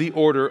after the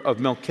order of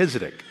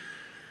Melchizedek.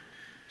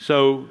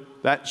 So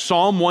that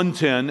Psalm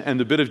 110 and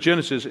the bit of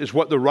Genesis is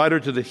what the writer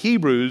to the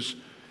Hebrews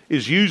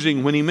is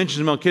using when he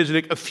mentions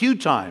Melchizedek a few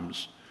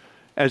times,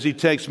 as he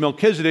takes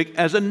Melchizedek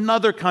as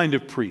another kind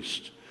of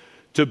priest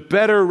to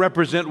better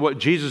represent what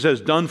Jesus has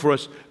done for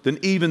us than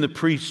even the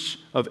priests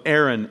of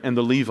Aaron and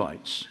the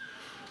Levites.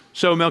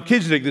 So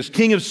Melchizedek, this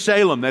king of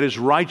Salem, that is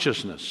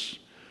righteousness,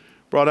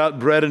 brought out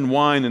bread and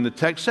wine, and the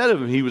text said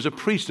of him, he was a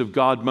priest of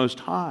God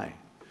Most High.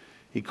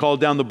 He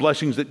called down the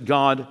blessings that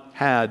God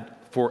had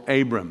for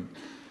Abram.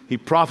 He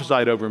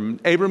prophesied over him.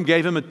 Abram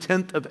gave him a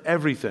tenth of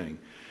everything.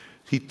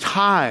 He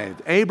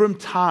tithed. Abram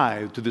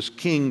tithed to this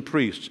king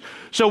priest.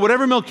 So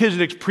whatever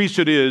Melchizedek's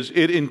priesthood is,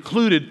 it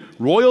included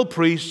royal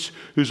priests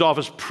whose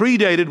office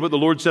predated what the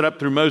Lord set up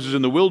through Moses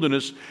in the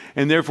wilderness,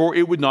 and therefore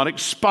it would not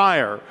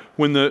expire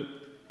when the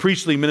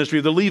priestly ministry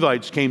of the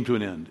Levites came to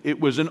an end. It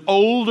was an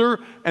older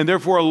and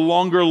therefore a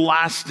longer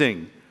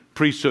lasting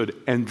priesthood.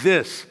 And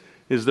this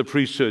is the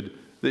priesthood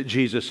that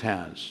Jesus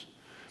has.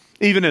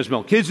 Even as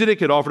Melchizedek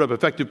had offered up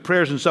effective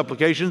prayers and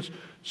supplications,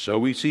 so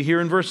we see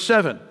here in verse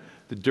 7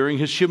 that during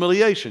his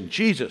humiliation,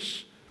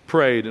 Jesus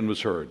prayed and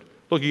was heard.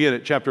 Look again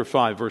at chapter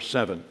 5, verse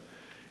 7.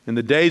 In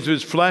the days of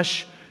his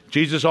flesh,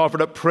 Jesus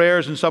offered up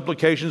prayers and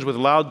supplications with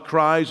loud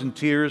cries and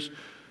tears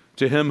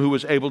to him who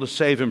was able to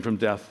save him from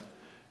death,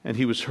 and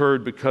he was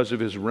heard because of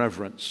his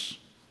reverence.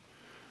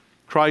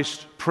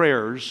 Christ's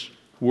prayers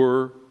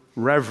were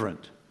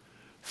reverent,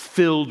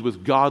 filled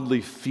with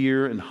godly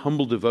fear and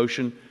humble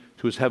devotion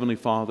to his heavenly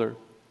Father.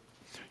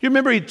 You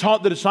remember he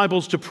taught the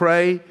disciples to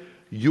pray,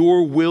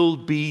 "Your will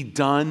be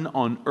done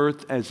on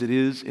earth as it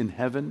is in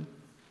heaven."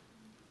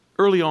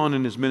 Early on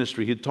in his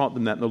ministry, he had taught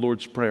them that in the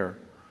Lord's Prayer.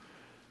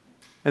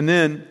 And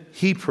then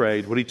he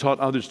prayed what he taught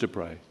others to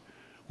pray.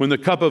 When the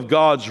cup of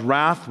God's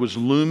wrath was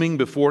looming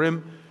before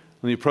him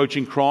on the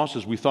approaching cross,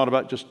 as we thought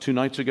about just 2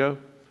 nights ago,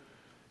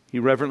 he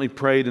reverently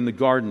prayed in the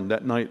garden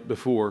that night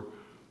before,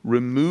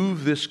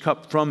 "Remove this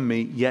cup from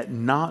me, yet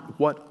not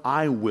what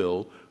I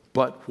will,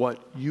 but what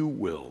you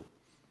will."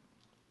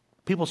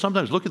 People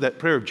sometimes look at that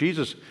prayer of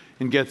Jesus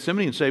in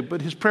Gethsemane and say,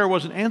 but his prayer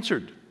wasn't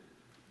answered.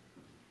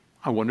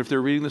 I wonder if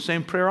they're reading the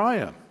same prayer I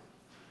am.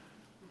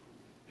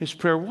 His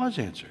prayer was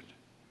answered.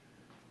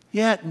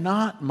 Yet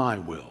not my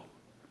will,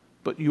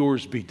 but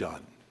yours be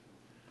done.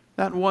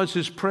 That was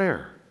his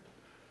prayer.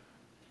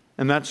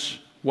 And that's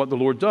what the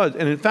Lord does.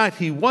 And in fact,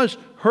 he was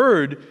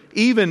heard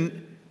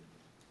even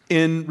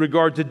in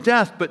regard to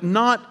death, but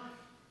not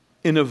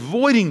in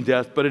avoiding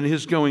death, but in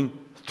his going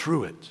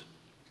through it.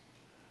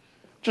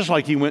 Just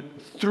like he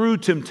went through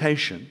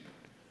temptation,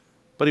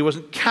 but he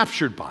wasn't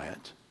captured by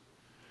it.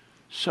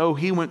 So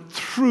he went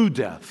through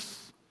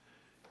death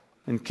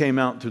and came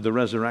out through the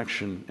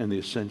resurrection and the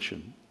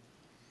ascension.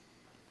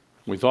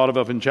 We thought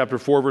of in chapter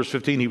 4, verse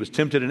 15, he was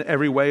tempted in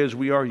every way as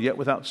we are, yet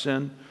without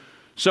sin.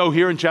 So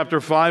here in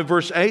chapter 5,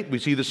 verse 8, we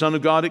see the Son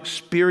of God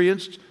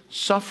experienced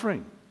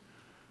suffering.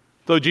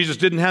 Though Jesus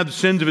didn't have the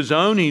sins of his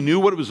own, he knew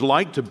what it was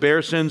like to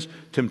bear sin's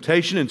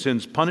temptation and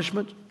sin's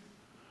punishment.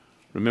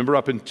 Remember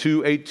up in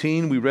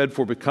 2:18, we read,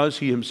 for because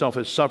he himself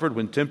has suffered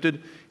when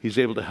tempted, he's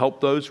able to help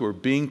those who are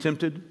being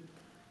tempted.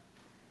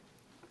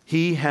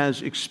 He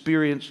has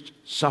experienced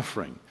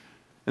suffering.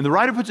 And the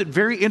writer puts it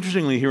very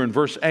interestingly here in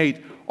verse 8.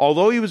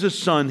 Although he was a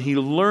son, he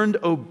learned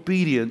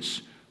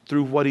obedience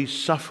through what he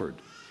suffered.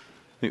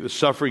 I think the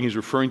suffering he's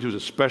referring to is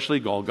especially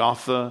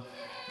Golgotha,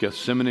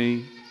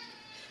 Gethsemane.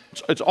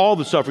 It's all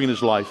the suffering in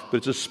his life, but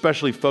it's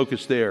especially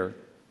focused there.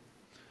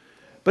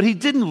 But he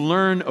didn't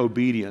learn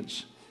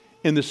obedience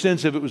in the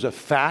sense of it was a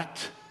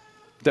fact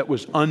that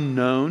was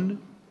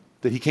unknown,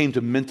 that he came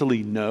to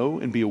mentally know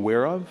and be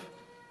aware of.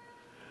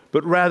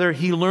 But rather,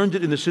 he learned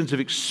it in the sense of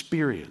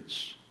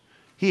experience.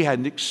 He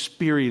hadn't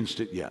experienced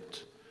it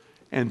yet.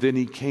 And then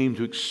he came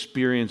to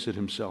experience it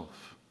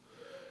himself.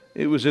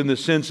 It was in the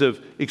sense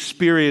of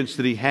experience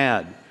that he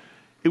had.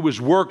 It was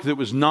work that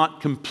was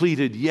not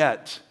completed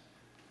yet,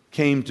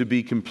 came to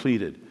be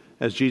completed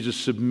as Jesus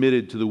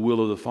submitted to the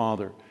will of the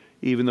Father,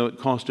 even though it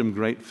cost him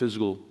great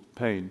physical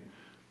pain.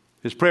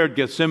 His prayer at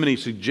Gethsemane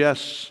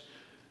suggests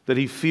that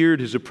he feared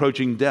his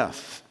approaching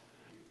death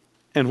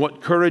and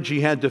what courage he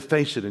had to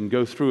face it and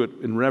go through it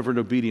in reverent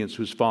obedience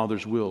to his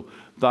Father's will.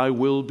 Thy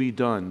will be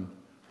done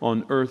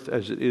on earth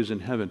as it is in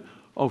heaven.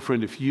 Oh,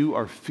 friend, if you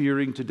are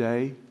fearing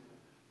today,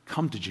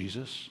 come to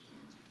Jesus.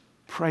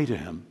 Pray to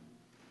him.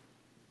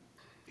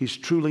 He's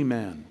truly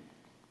man.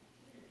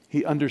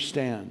 He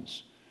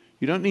understands.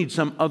 You don't need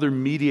some other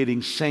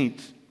mediating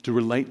saint to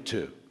relate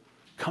to.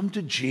 Come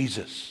to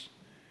Jesus.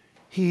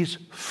 He's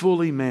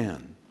fully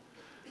man.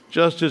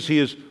 Just as he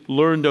has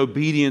learned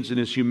obedience in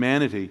his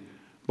humanity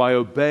by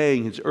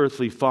obeying his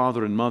earthly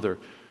father and mother,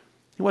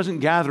 he wasn't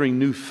gathering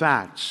new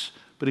facts,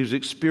 but he was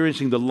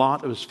experiencing the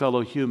lot of his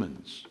fellow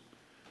humans.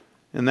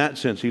 In that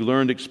sense, he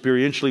learned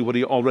experientially what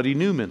he already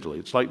knew mentally.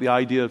 It's like the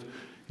idea of,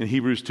 in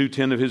Hebrews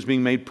 2:10, of his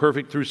being made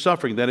perfect through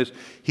suffering. That is,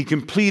 he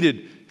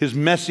completed his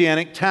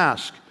messianic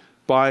task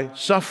by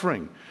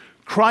suffering.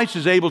 Christ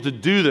is able to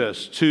do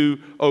this, to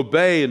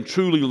obey and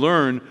truly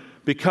learn,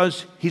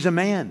 because he's a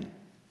man.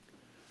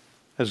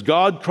 As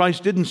God,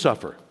 Christ didn't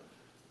suffer.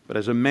 But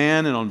as a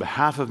man and on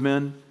behalf of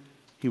men,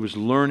 he was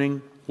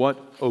learning what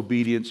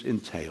obedience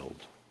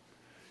entailed.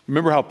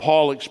 Remember how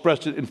Paul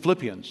expressed it in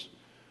Philippians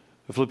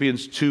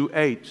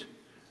 2:8,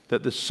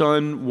 that the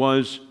Son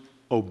was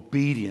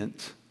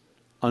obedient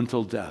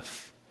until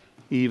death,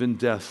 even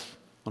death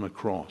on a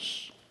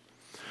cross.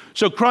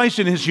 So Christ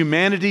in his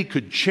humanity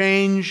could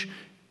change,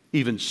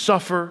 even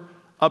suffer,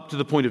 up to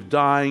the point of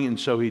dying, and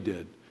so he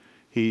did.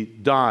 He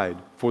died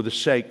for the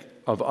sake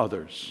of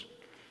others.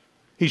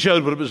 He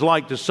showed what it was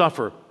like to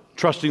suffer,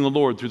 trusting the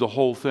Lord through the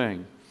whole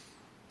thing.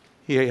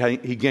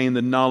 He gained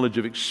the knowledge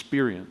of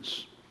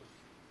experience.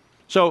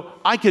 So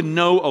I can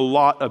know a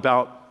lot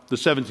about the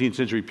 17th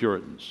century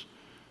Puritans.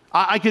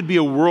 I could be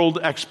a world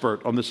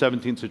expert on the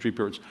 17th century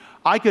Puritans.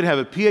 I could have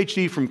a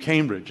PhD from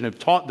Cambridge and have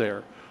taught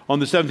there on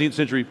the 17th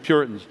century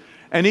Puritans,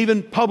 and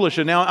even publish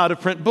a now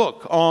out-of-print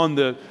book on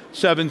the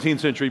 17th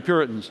century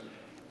Puritans.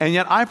 And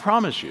yet I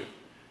promise you,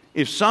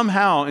 if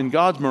somehow in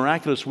God's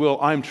miraculous will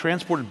I'm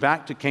transported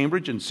back to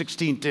Cambridge in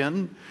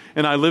 1610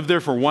 and I live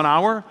there for 1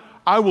 hour,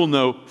 I will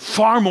know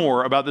far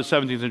more about the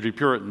 17th century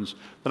Puritans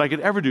than I could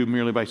ever do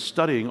merely by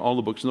studying all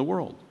the books in the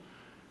world.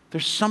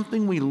 There's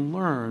something we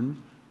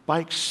learn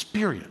by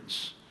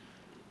experience.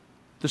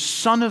 The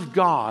Son of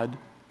God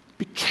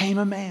became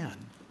a man.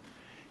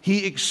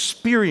 He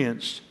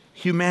experienced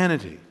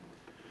humanity.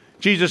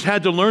 Jesus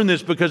had to learn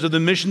this because of the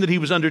mission that he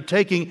was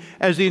undertaking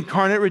as the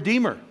incarnate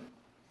Redeemer.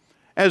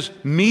 As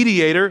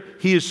mediator,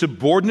 he is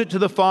subordinate to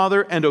the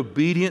Father and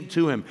obedient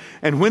to him.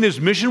 And when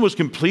his mission was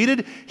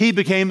completed, he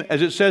became,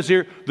 as it says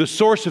here, the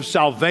source of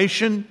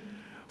salvation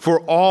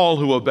for all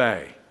who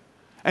obey.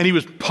 And he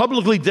was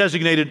publicly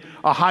designated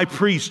a high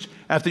priest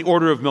at the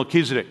order of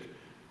Melchizedek.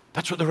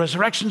 That's what the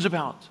resurrection's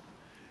about.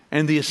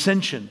 And the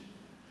ascension.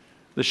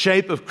 The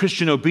shape of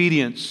Christian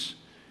obedience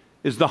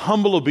is the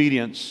humble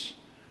obedience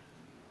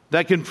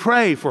that can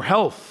pray for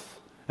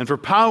health and for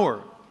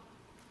power,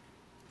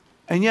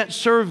 and yet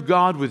serve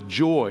God with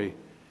joy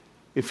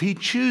if he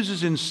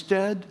chooses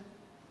instead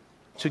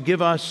to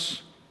give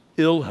us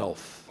ill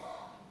health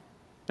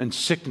and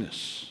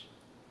sickness.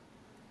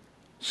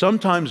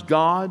 Sometimes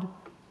God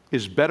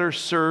is better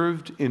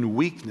served in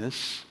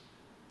weakness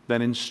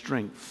than in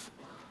strength.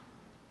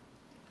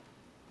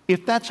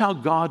 If that's how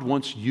God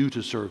wants you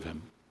to serve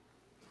him,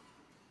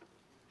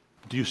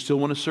 do you still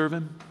want to serve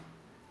him?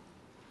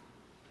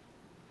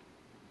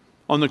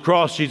 On the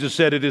cross, Jesus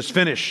said, "It is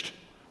finished."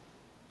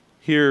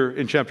 Here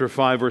in chapter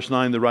 5, verse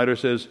 9, the writer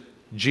says,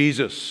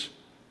 Jesus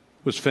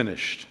was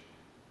finished.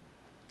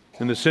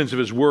 In the sense of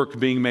his work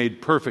being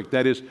made perfect,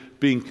 that is,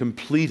 being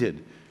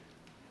completed.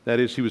 That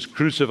is, he was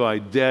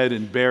crucified, dead,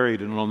 and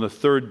buried. And on the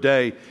third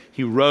day,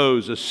 he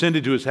rose,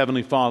 ascended to his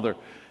heavenly Father,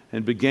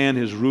 and began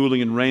his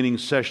ruling and reigning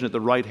session at the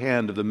right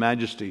hand of the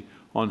Majesty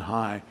on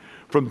high.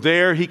 From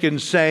there, he can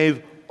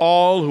save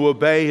all who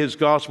obey his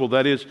gospel,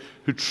 that is,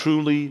 who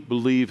truly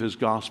believe his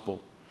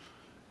gospel.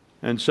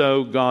 And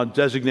so God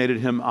designated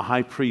him a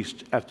high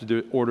priest after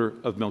the order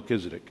of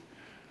Melchizedek,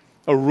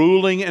 a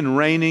ruling and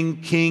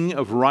reigning king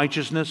of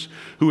righteousness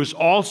who is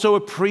also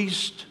a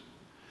priest,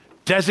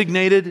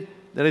 designated,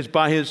 that is,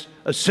 by his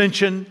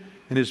ascension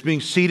and his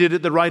being seated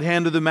at the right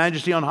hand of the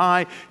Majesty on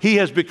high. He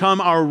has become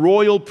our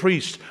royal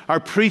priest, our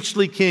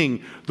priestly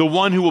king, the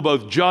one who will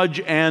both judge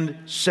and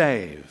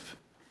save.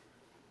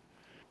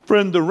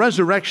 Friend, the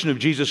resurrection of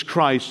Jesus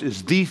Christ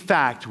is the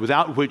fact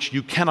without which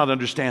you cannot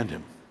understand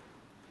him.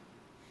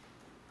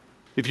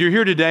 If you're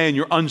here today and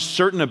you're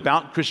uncertain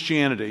about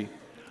Christianity,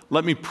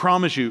 let me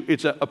promise you,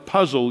 it's a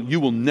puzzle you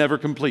will never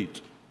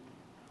complete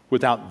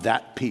without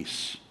that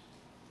piece.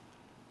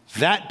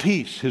 That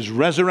piece, his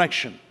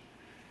resurrection,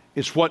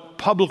 is what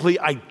publicly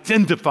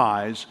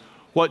identifies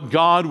what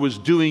God was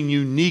doing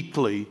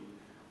uniquely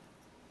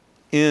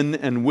in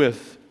and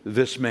with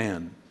this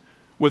man.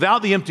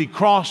 Without the empty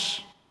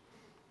cross,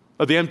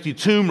 or the empty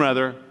tomb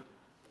rather,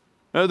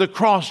 the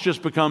cross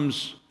just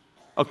becomes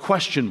a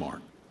question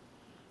mark.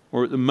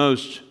 Or at the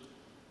most,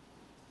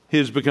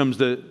 his becomes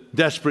the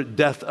desperate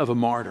death of a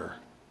martyr.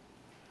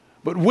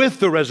 But with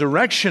the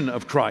resurrection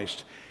of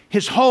Christ,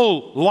 his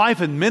whole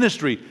life and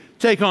ministry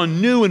take on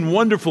new and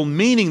wonderful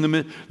meaning.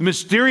 The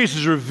mysterious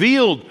is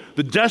revealed.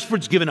 The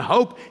desperate's given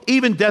hope.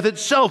 Even death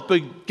itself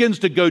begins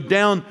to go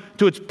down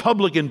to its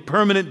public and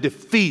permanent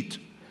defeat.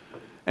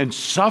 And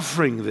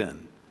suffering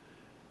then,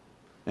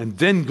 and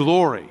then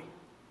glory,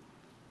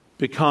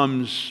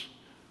 becomes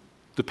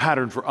the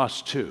pattern for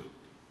us too,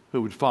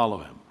 who would follow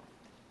him.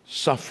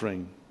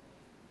 Suffering,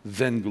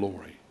 then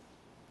glory.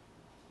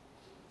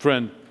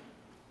 Friend,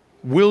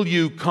 will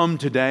you come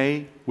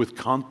today with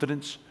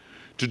confidence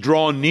to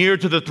draw near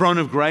to the throne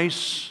of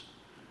grace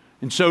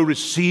and so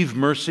receive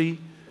mercy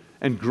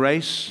and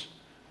grace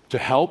to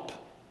help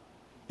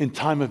in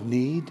time of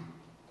need?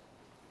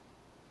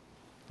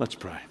 Let's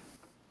pray.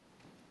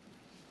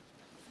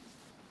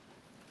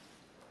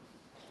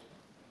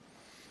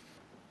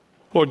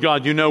 Lord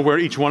God, you know where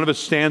each one of us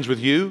stands with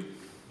you.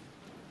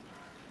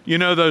 You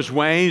know those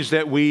ways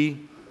that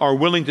we are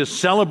willing to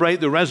celebrate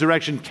the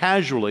resurrection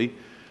casually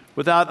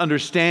without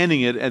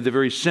understanding it at the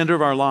very center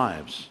of our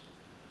lives.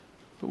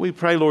 But we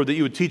pray, Lord, that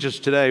you would teach us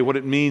today what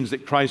it means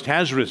that Christ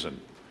has risen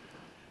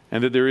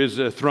and that there is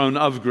a throne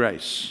of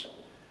grace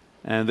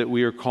and that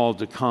we are called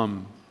to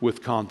come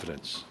with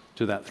confidence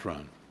to that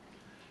throne.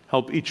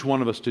 Help each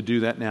one of us to do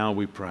that now,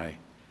 we pray.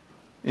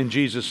 In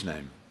Jesus'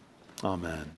 name, amen.